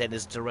Andreas that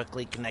is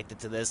directly connected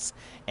to this,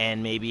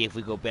 and maybe if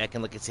we go back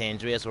and look at San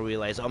Andreas, we'll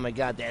realize, oh my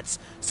God, that's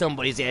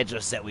somebody's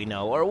address that we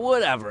know, or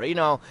whatever.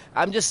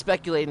 I'm just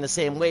speculating the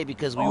same way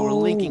because we were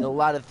linking a Oh,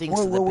 lot of things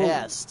whoa, to the whoa, whoa.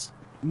 past.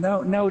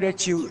 Now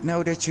that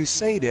you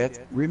say that,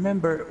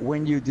 remember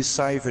when you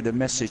decipher the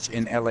message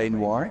in LA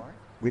Noire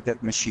with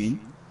that machine?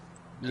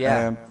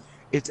 Yeah. Um,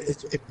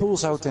 it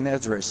pulls out an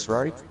address,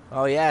 right?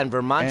 Oh yeah, and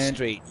Vermont And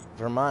Street,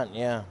 Vermont,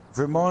 yeah,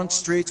 Vermont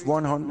Street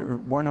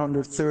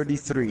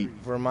 133,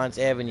 Vermont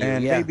Avenue,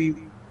 and yeah. maybe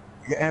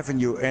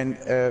Avenue, and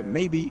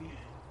maybe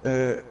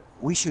uh,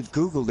 we should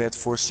Google that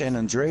for San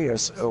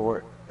Andreas,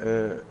 or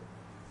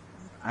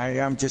I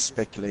am just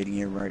speculating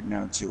here right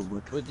now too,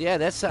 but But yeah,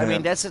 I mean,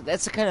 um, that's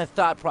the kind of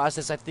thought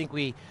process I think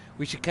we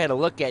should kind of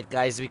look at,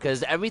 guys,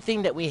 because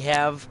everything that we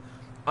have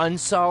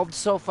unsolved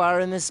so far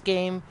in this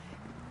game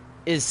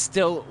is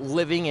still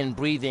living and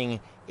breathing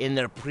in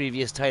their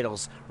previous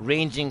titles,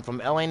 ranging from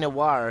LA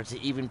Noire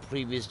to even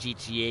previous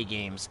GTA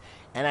games.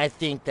 And I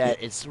think yeah,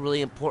 that it's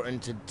really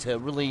important to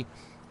really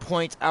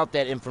point out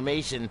that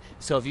information.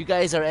 So if you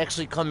guys are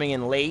actually coming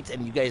in late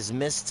and you guys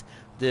missed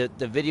the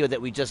video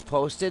that we just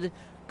posted,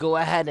 go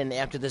ahead and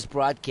after this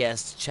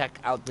broadcast, check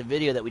out the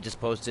video that we just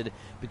posted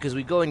because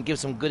we go and give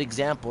some good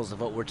examples of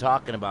what we're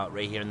talking about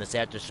right here in this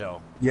after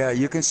show. yeah,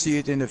 you can see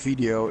it in the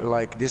video.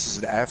 Like this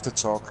is the after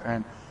talk,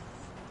 and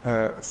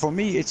for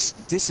me,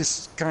 this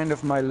is kind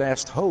of my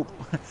last hope,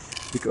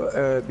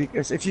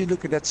 because if you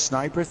look at that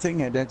sniper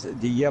thing and that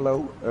the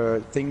yellow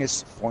thing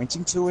is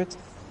pointing to it,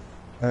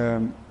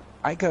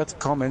 I got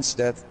comments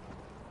that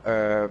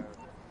uh,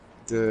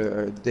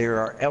 there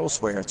are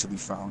elsewhere to be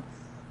found,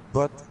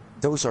 but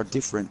those are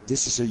different.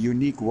 This is a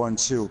unique one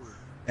too,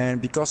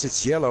 and because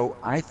it's yellow,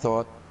 I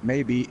thought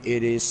maybe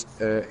it's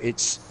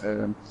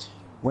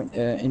when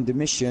in the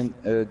mission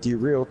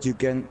derailed, you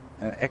can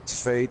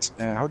activate.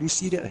 How do you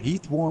see that?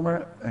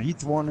 Warmer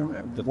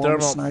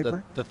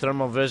sniper, The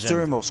thermal vision.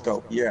 thermal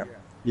scope. Yeah,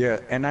 yeah.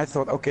 And I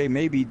thought, okay,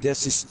 maybe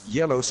this is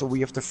yellow, so we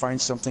have to find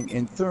something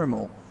in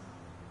thermal.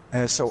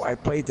 So I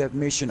played that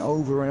mission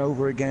over and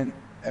over again.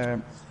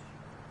 Um,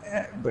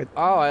 but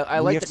Oh,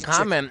 I we like have the to check.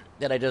 comment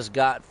that I just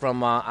got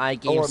from Or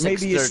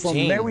maybe it's from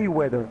iGame613.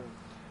 Merryweather.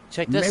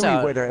 Check this out.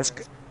 Merryweather has.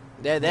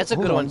 That's a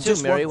good Hold one on, too,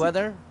 just one.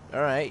 Merryweather.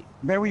 All right.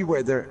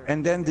 Merryweather,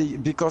 and then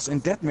because in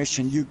that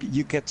mission you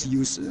get to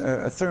use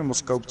a thermal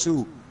scope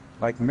too,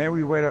 like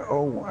Merryweather.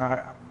 Oh,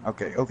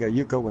 okay,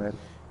 you go ahead.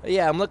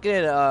 Yeah, I'm looking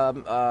at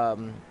a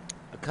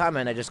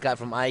comment I just got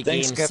from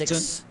Thanks, Captain.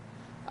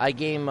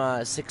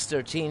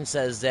 iGame613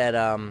 says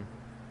that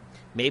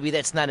maybe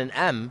that's not an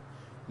M,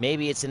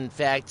 maybe it's in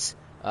fact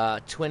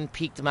Twin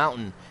Peaked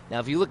Mountain. Now,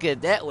 if you look at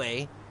it that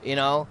way,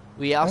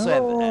 we also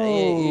have,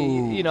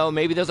 Oh,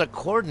 maybe those are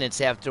coordinates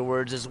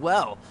afterwards as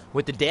well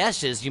with the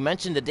dashes. You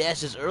mentioned the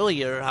dashes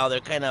earlier, how they're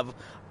kind of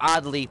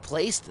oddly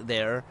placed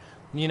there.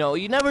 You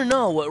never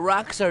know what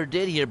Rockstar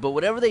did here, but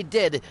whatever they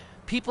did,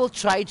 people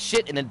tried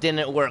shit and it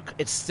didn't work.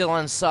 It's still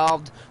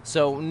unsolved,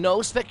 so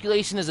no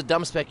speculation is a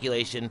dumb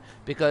speculation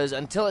because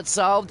until it's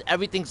solved,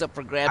 everything's up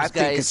for I grabs,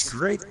 think it's guys.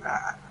 great.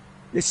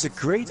 It's a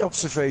great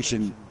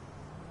observation.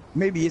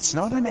 Maybe it's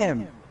not an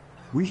M.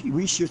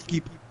 We should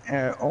keep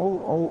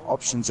all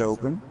options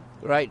open.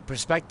 Right,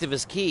 perspective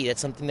is key.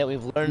 That's something that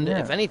we've learned,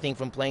 if Yeah, anything,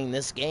 from playing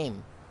this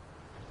game.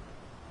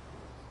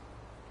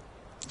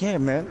 yeah,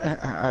 man.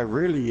 I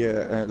really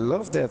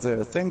love that.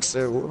 Thanks.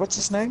 What's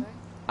his name?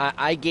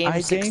 I game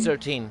iGame?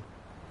 613.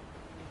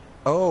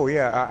 Oh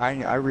yeah,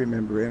 I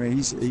remember him.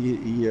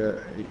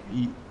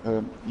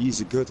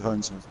 He's a good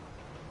hunter.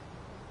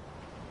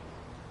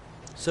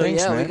 So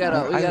Thanks, yeah, we man.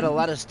 got a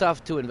lot of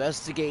stuff to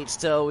investigate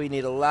still. We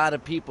need a lot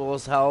of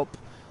people's help,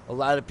 a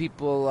lot of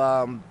people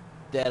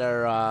that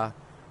are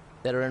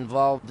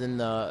involved in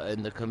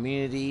the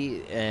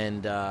community,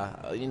 and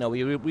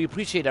we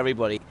appreciate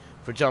everybody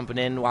for jumping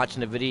in,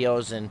 watching the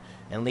videos,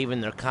 and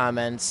leaving their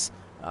comments.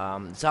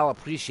 It's all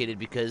appreciated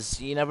because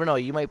you never know,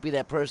 you might be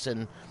that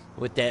person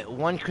with that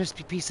one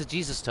crispy piece of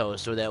Jesus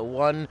toast, or that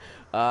one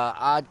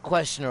odd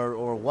question,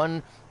 or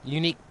one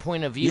unique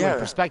point of view and Yeah.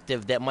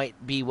 perspective that might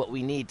be what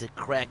we need to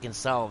crack and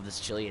solve this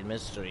Chilean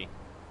mystery.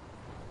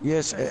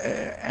 Yes.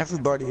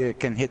 Everybody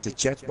can hit the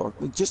chat box.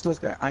 Just like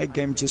the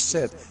iGame just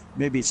said.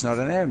 Maybe it's not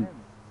an M.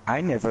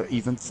 I never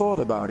even thought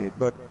about it,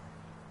 but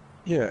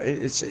yeah,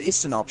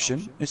 it's an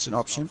option. It's an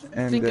option.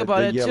 And Think about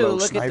the it too. yellow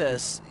Look at sniper.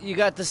 this. You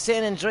got the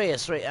San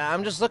Andreas right.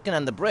 I'm just looking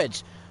on the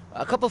bridge.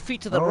 A couple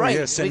feet to the Oh yeah, right,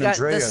 we San got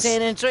the Andreas.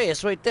 San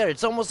Andreas right there.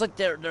 It's almost like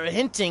they're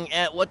hinting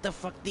at what the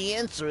fuck the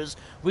answer is.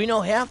 We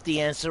know half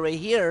the answer right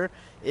here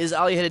is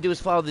all you had to do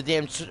is follow the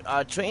damn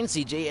train,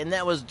 CJ, and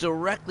that was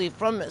directly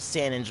from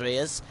San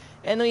Andreas.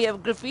 And then you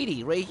have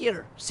graffiti right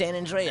here, San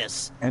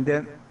Andreas. And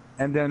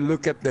then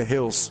look at the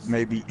hills,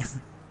 maybe.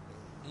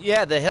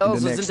 Yeah, the in the hills.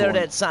 Isn't next there one.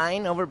 that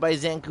sign over by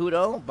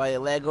Zancudo, by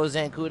Lago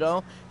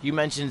Zancudo? You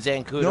mentioned No,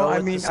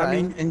 Zancudo with the I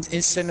mean sign.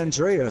 in San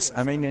Andreas.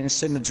 I mean in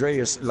San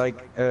Andreas,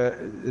 like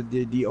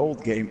the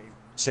old game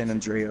San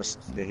Andreas,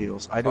 the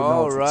hills. I don't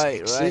know Oh, if it right,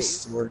 right.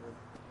 exists or.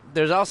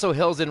 There's also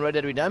hills in Red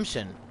Dead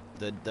Redemption.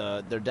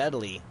 They're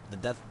deadly.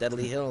 The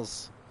deadly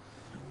hills.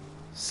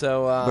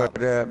 So But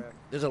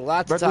there's a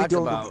lot to but we talk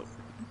don't. about.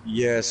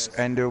 Yes,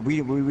 and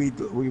we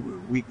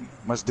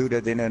must do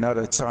that in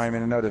another time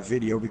in another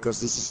video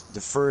because this is the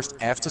first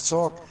after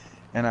talk,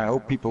 and I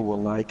hope people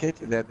will like it.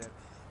 That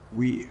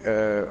we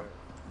uh,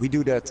 we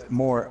do that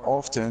more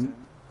often.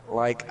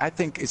 Like I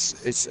think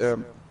it's a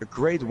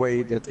great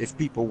way that if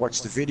people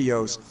watch the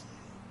videos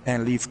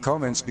and leave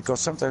comments, because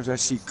sometimes I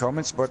see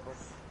comments, but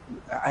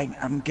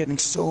I'm getting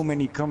so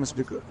many comments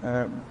because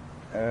uh,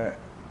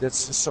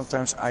 that's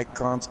sometimes I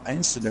can't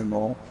answer them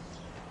all.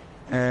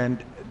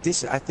 And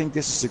this, I think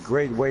this is a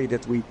great way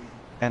that we,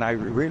 and I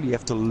really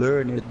have to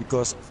learn it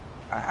because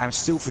I'm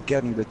still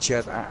forgetting the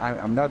chat.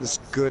 I'm not as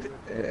good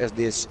as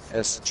this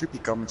as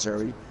trippy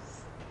commentary,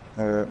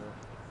 uh,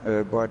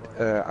 but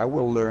I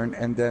will learn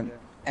and then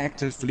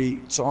actively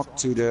talk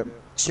to the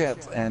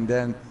chat and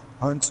then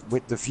hunt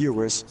with the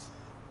viewers.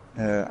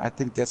 I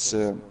think that's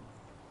a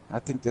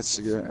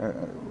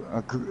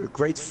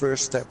great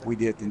first step we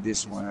did in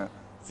this one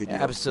video. Don't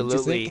you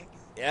Absolutely. think?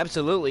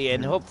 Absolutely.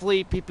 And Yeah.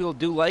 hopefully people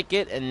do like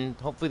it. And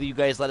hopefully you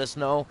guys let us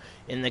know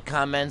in the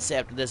comments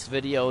after this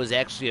video is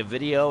actually a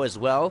video as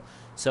well.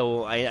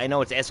 So I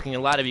know it's asking a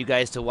lot of you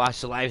guys to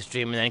watch the live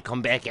stream and then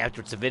come back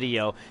after it's a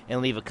video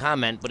and leave a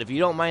comment. But if you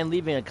don't mind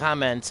leaving a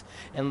comment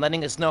and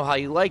letting us know how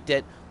you liked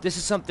it, this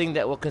is something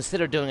that we'll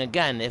consider doing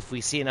again if we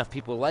see enough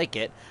people like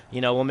it. You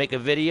know, we'll make a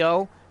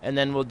video and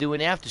then we'll do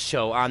an after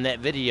show on that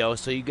video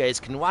so you guys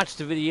can watch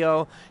the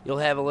video. You'll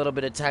have a little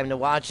bit of time to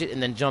watch it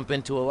and then jump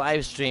into a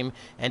live stream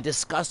and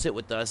discuss it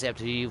with us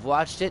after you've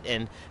watched it,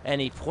 and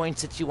any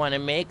points that you want to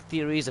make,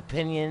 theories,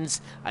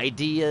 opinions,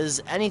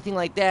 ideas, anything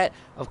like that,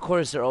 of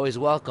course they're always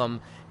welcome.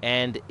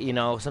 And you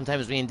know,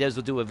 sometimes me and Dibs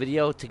will do a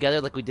video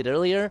together like we did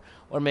earlier,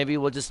 or maybe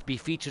we'll just be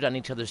featured on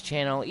each other's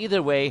channel.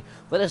 Either way,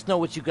 let us know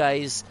what you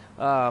guys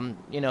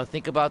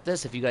think about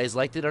this, if you guys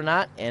liked it or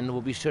not, and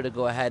we'll be sure to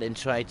go ahead and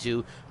try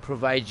to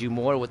provide you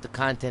more with the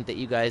content that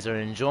you guys are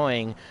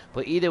enjoying.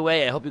 But either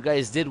way, I hope you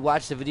guys did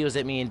watch the videos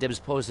that me and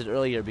Dibs posted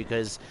earlier,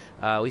 because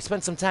we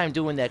spent some time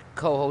doing that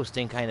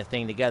co-hosting kind of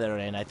thing together,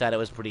 and I thought it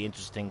was pretty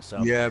interesting.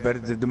 So Yeah,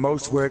 but the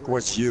most work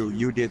was you.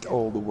 You did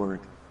all the work.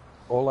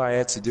 All I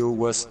had to do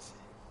was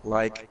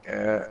like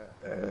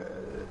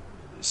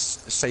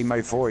say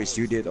my voice.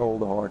 You did all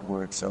the hard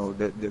work. So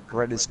the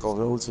credits go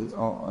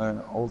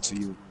all to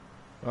you.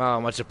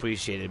 oh, much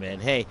appreciated, man.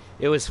 Hey,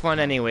 it was fun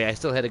anyway. I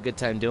still had a good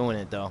time doing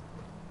it, though.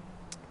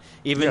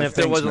 Even Yeah, if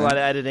there thanks, was a lot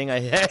man. of editing, I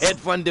had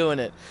fun doing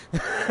it.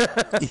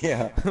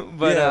 Yeah,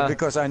 But yeah,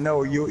 because I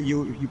know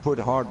you put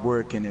hard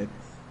work in it,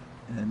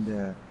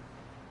 and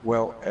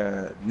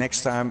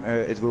next time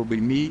it will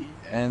be me,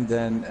 and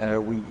then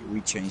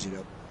we change it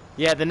up.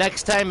 yeah, the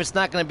next time it's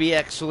not going to be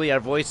actually our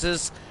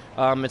voices.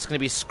 It's going to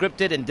be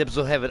scripted, and Dibs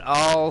will have it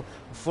all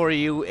for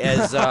you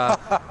as Yeah,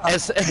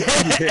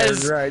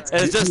 right.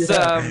 as just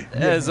Yeah,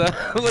 as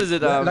what is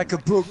it? like a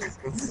book.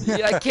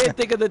 Yeah, I can't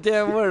think of the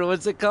damn word.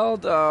 What's it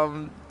called?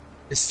 Yeah,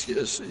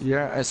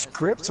 a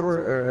script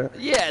or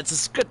Yeah, it's a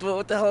script.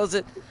 What the hell is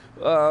it?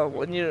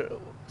 When you're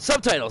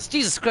subtitles.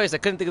 Jesus Christ, I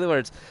couldn't think of the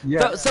words.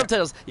 yeah.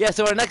 Subtitles. Yeah.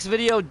 So our next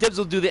video, Dibs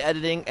will do the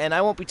editing, and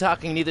I won't be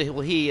talking. Neither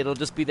will he. It'll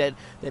just be that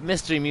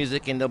mystery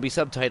music, and there'll be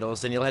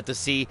subtitles, and you'll have to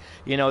see.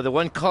 You know, the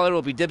one color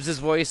will be Dibs's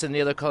voice, and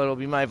the other color will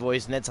be my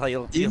voice, and that's how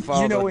you'll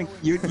follow.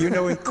 You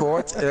know in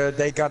court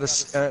they got a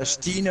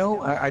steno.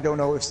 I don't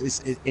know if it's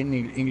in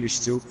English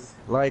too.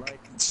 Like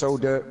so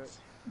the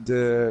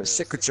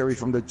secretary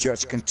from the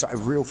judge can type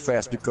real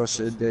fast because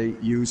they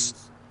use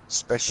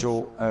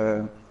special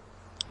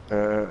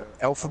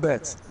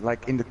alphabet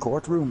like in the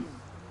courtroom.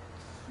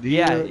 Do you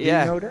Yeah, do you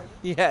yeah, know that?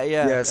 yeah,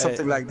 yeah. Yeah,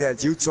 something like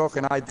that. You talk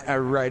and I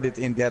write it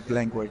in that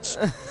language.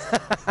 It'll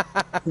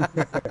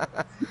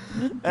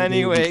be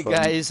Anyway, fun.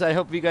 guys, I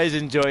hope you guys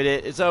enjoyed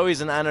it. It's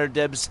always an honor,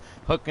 Dibs,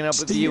 hooking up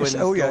with you and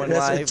Oh yeah, going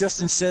that's live.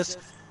 Justin says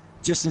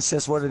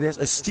what it is,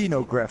 a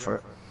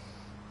stenographer.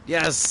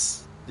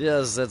 Yes,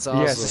 yes, that's Yes, a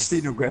awesome.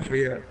 stenographer.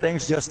 Yeah.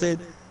 Thanks, Justin.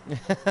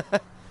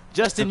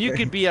 Justin, you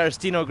Okay. could be our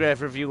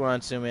stenographer if you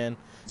want to, man.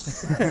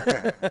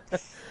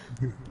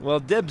 Well,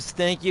 Dibs,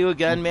 thank you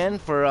again, man,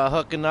 for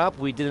hooking up.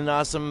 We did an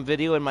awesome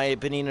video, in my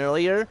opinion,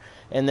 earlier,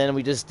 and then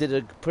we just did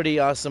a pretty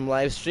awesome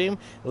live stream.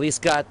 At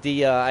least got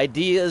the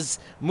ideas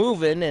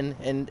moving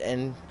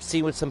and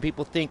see what some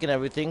people think and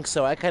everything.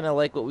 So I kind of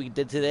like what we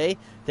did today.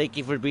 Thank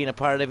you for being a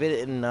part of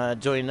it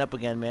and joining up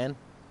again, man.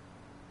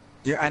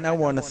 Yeah, and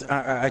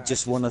I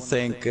just want to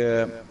thank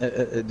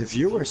the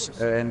viewers,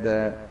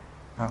 and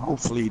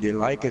hopefully they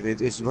like it.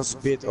 It was a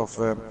bit of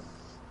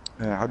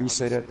how do you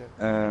say that?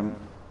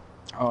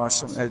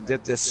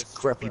 That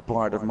scrappy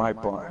part of my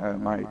part.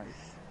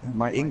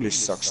 My English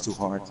sucks too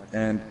hard,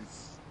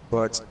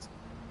 but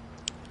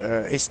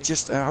it's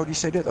just how do you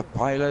say that? A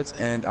pilot,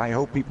 and I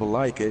hope people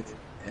like it.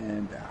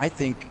 And I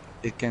think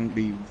it can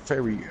be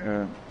very.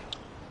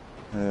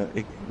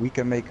 We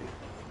can make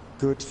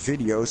good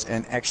videos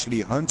and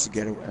actually hunt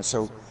together.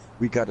 So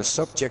we got a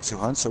subject to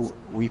hunt. So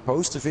we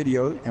post a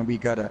video and we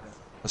got a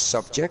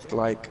subject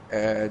like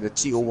the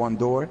teal one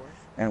door,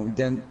 and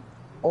then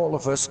all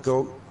of us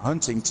go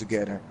hunting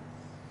together.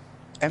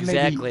 And maybe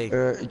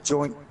Exactly.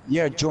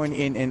 join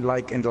in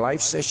like in the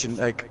live session,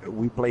 like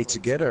we play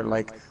together,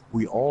 like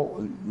we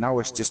all, now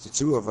it's just the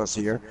two of us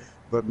here,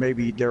 but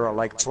maybe there are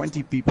like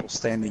 20 people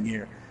standing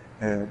here.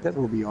 That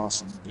will be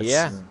awesome. That's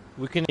Yeah,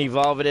 we can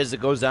evolve it as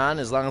it goes on.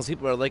 As long as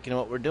people are liking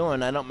what we're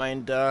doing, I don't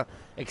mind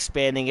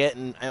expanding it.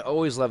 And I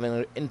always love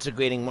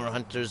integrating more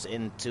hunters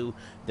into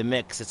the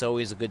mix. It's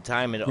always a good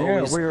time, and it yeah,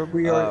 always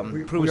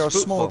we proves are a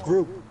small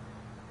fruitful. group.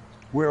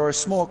 We are a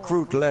small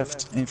crew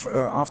left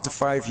after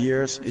 5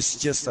 years. It's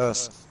just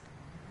us,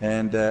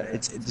 and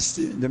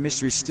the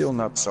mystery is still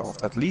not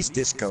solved. At least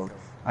this code.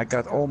 I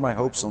got all my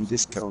hopes on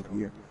this code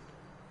here,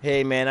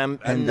 Hey, man, I'm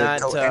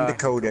not and the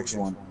codex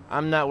one.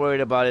 I'm not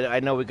worried about it. I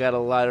know we got a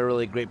lot of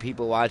really great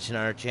people watching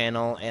our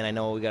channel, and I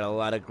know we got a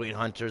lot of great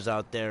hunters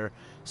out there.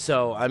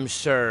 So I'm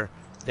sure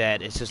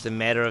that it's just a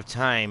matter of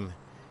time,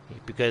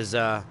 because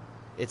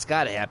it's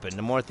got to happen.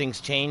 The more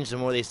things change, the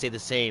more they stay the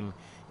same,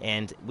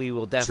 and True. we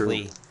will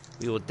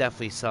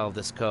definitely solve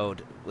this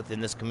code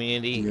within this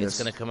community. It's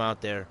Yes. going to come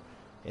out there.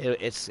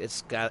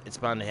 It's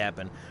bound to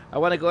happen. I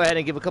want to go ahead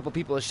and give a couple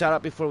people a shout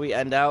out before we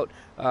end out.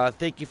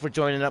 Thank you for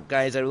joining up,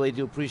 guys. I really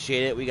do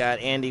appreciate it. We got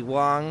Andy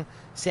Wong,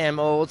 Sam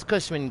Olds,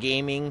 Cushman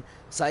Gaming,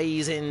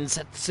 Saizen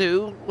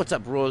Setsu. What's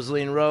up,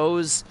 Rosaline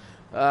Rose?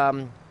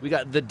 We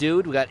got the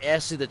dude. We got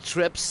Ashley the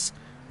Trips.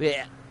 We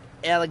got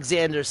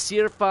Alexander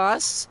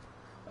Searfoss.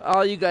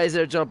 All you guys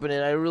that are jumping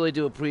in, I really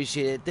do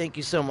appreciate it. Thank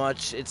you so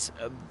much. It's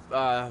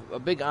a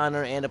big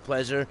honor and a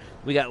pleasure.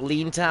 We got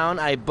Lean Town.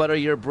 I butter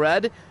your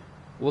bread.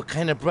 What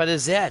kind of bread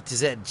is that? Is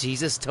that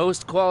Jesus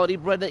toast quality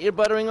bread that you're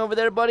buttering over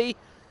there, buddy?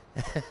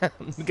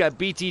 We got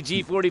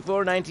BTG 44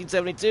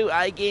 1972,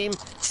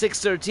 iGame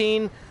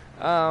 613.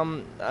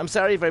 I'm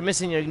sorry if I'm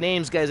missing your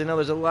names, guys. I know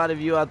there's a lot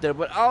of you out there,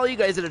 but all you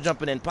guys that are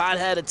jumping in,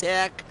 Pothead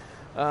Attack,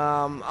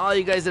 all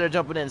you guys that are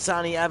jumping in,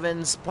 Sonny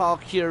Evans, Paul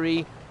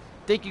Curie,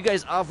 thank you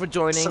guys all for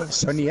joining.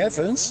 Sonny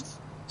Evans.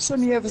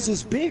 Sonny Evans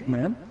is big,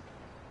 man.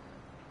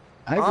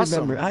 I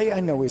Awesome. remember.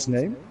 I know his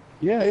name.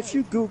 Yeah, if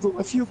you go to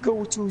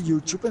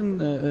YouTube and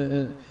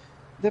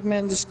that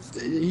man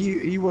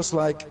he was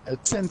like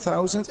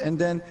 10,000, and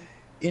then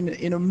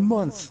in a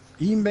month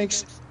he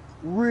makes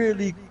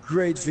really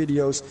great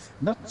videos.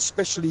 Not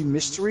especially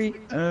mystery,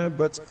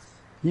 but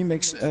he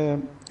makes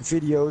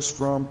videos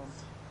from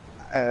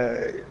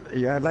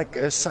like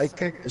a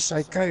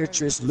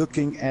psychiatrist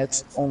looking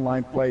at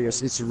online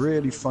players. It's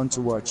really fun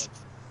to watch.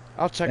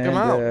 I'll check them And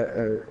out.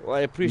 Well, I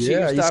appreciate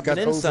yeah, you he's stopping got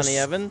in, over Sonny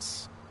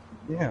Evans.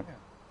 yeah.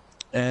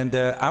 And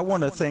I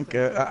want to thank,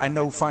 I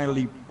know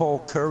finally Paul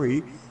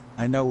Curry.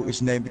 I know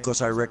his name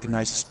because I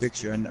recognize his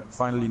picture and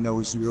finally know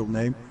his real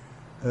name.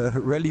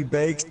 Rally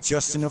Baked,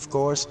 Justin, of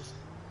course,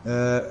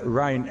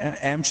 Ryan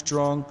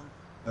Armstrong,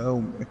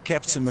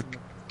 Captain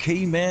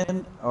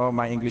McKayman. Oh,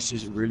 my English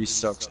really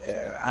sucks.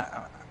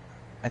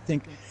 I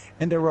think,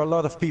 and there were a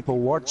lot of people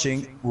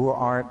watching who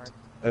aren't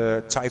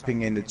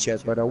typing in the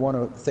chat, but I want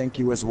to thank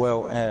you as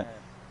well.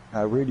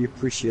 I really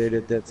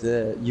appreciated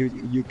that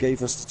you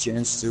gave us the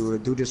chance to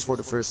do this for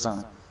the first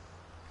time.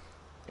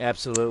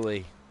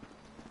 Absolutely.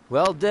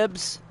 Well,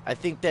 Dibs, I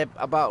think that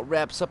about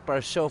wraps up our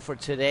show for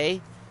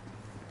today.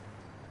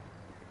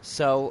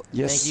 So,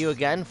 Yes. thank you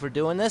again for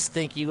doing this.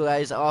 Thank you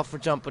guys all for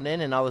jumping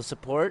in and all the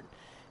support.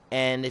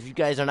 And if you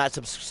guys are not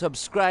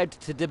subscribed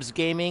to Dibs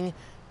Gaming,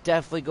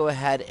 definitely go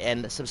ahead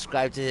and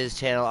subscribe to his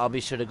channel. I'll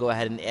be sure to go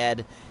ahead and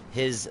add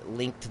his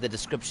link to the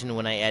description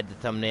when I add the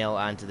thumbnail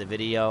onto the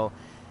video.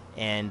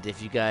 And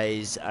if you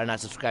guys are not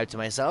subscribed to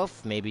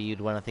myself, maybe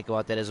you'd want to think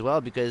about that as well,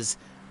 because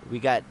we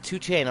got two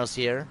channels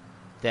here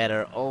that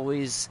are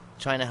always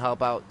trying to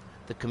help out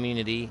the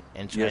community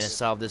and trying to Yes.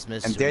 solve this And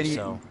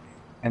mystery.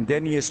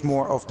 Danny is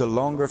more of the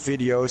longer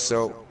videos.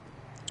 So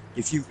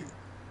if you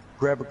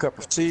grab a cup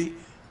of tea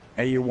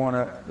and you want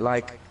to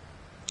like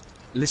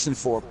listen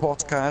for a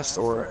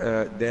podcast,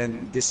 or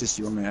then this is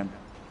your man.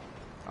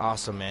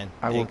 Awesome, man.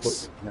 I will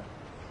Thanks. put.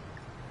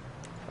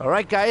 All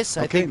right, guys.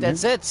 I Okay, think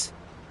that's it.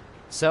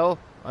 So,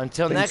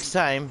 until Thanks. next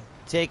time,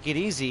 take it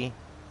easy.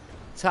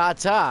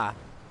 Ta-ta.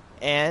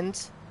 And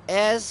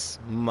as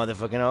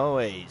motherfucking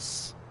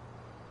always,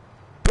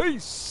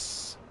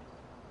 peace.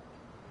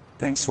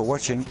 Thanks for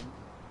watching.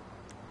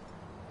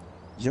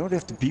 You don't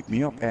have to beat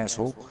me up,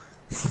 asshole.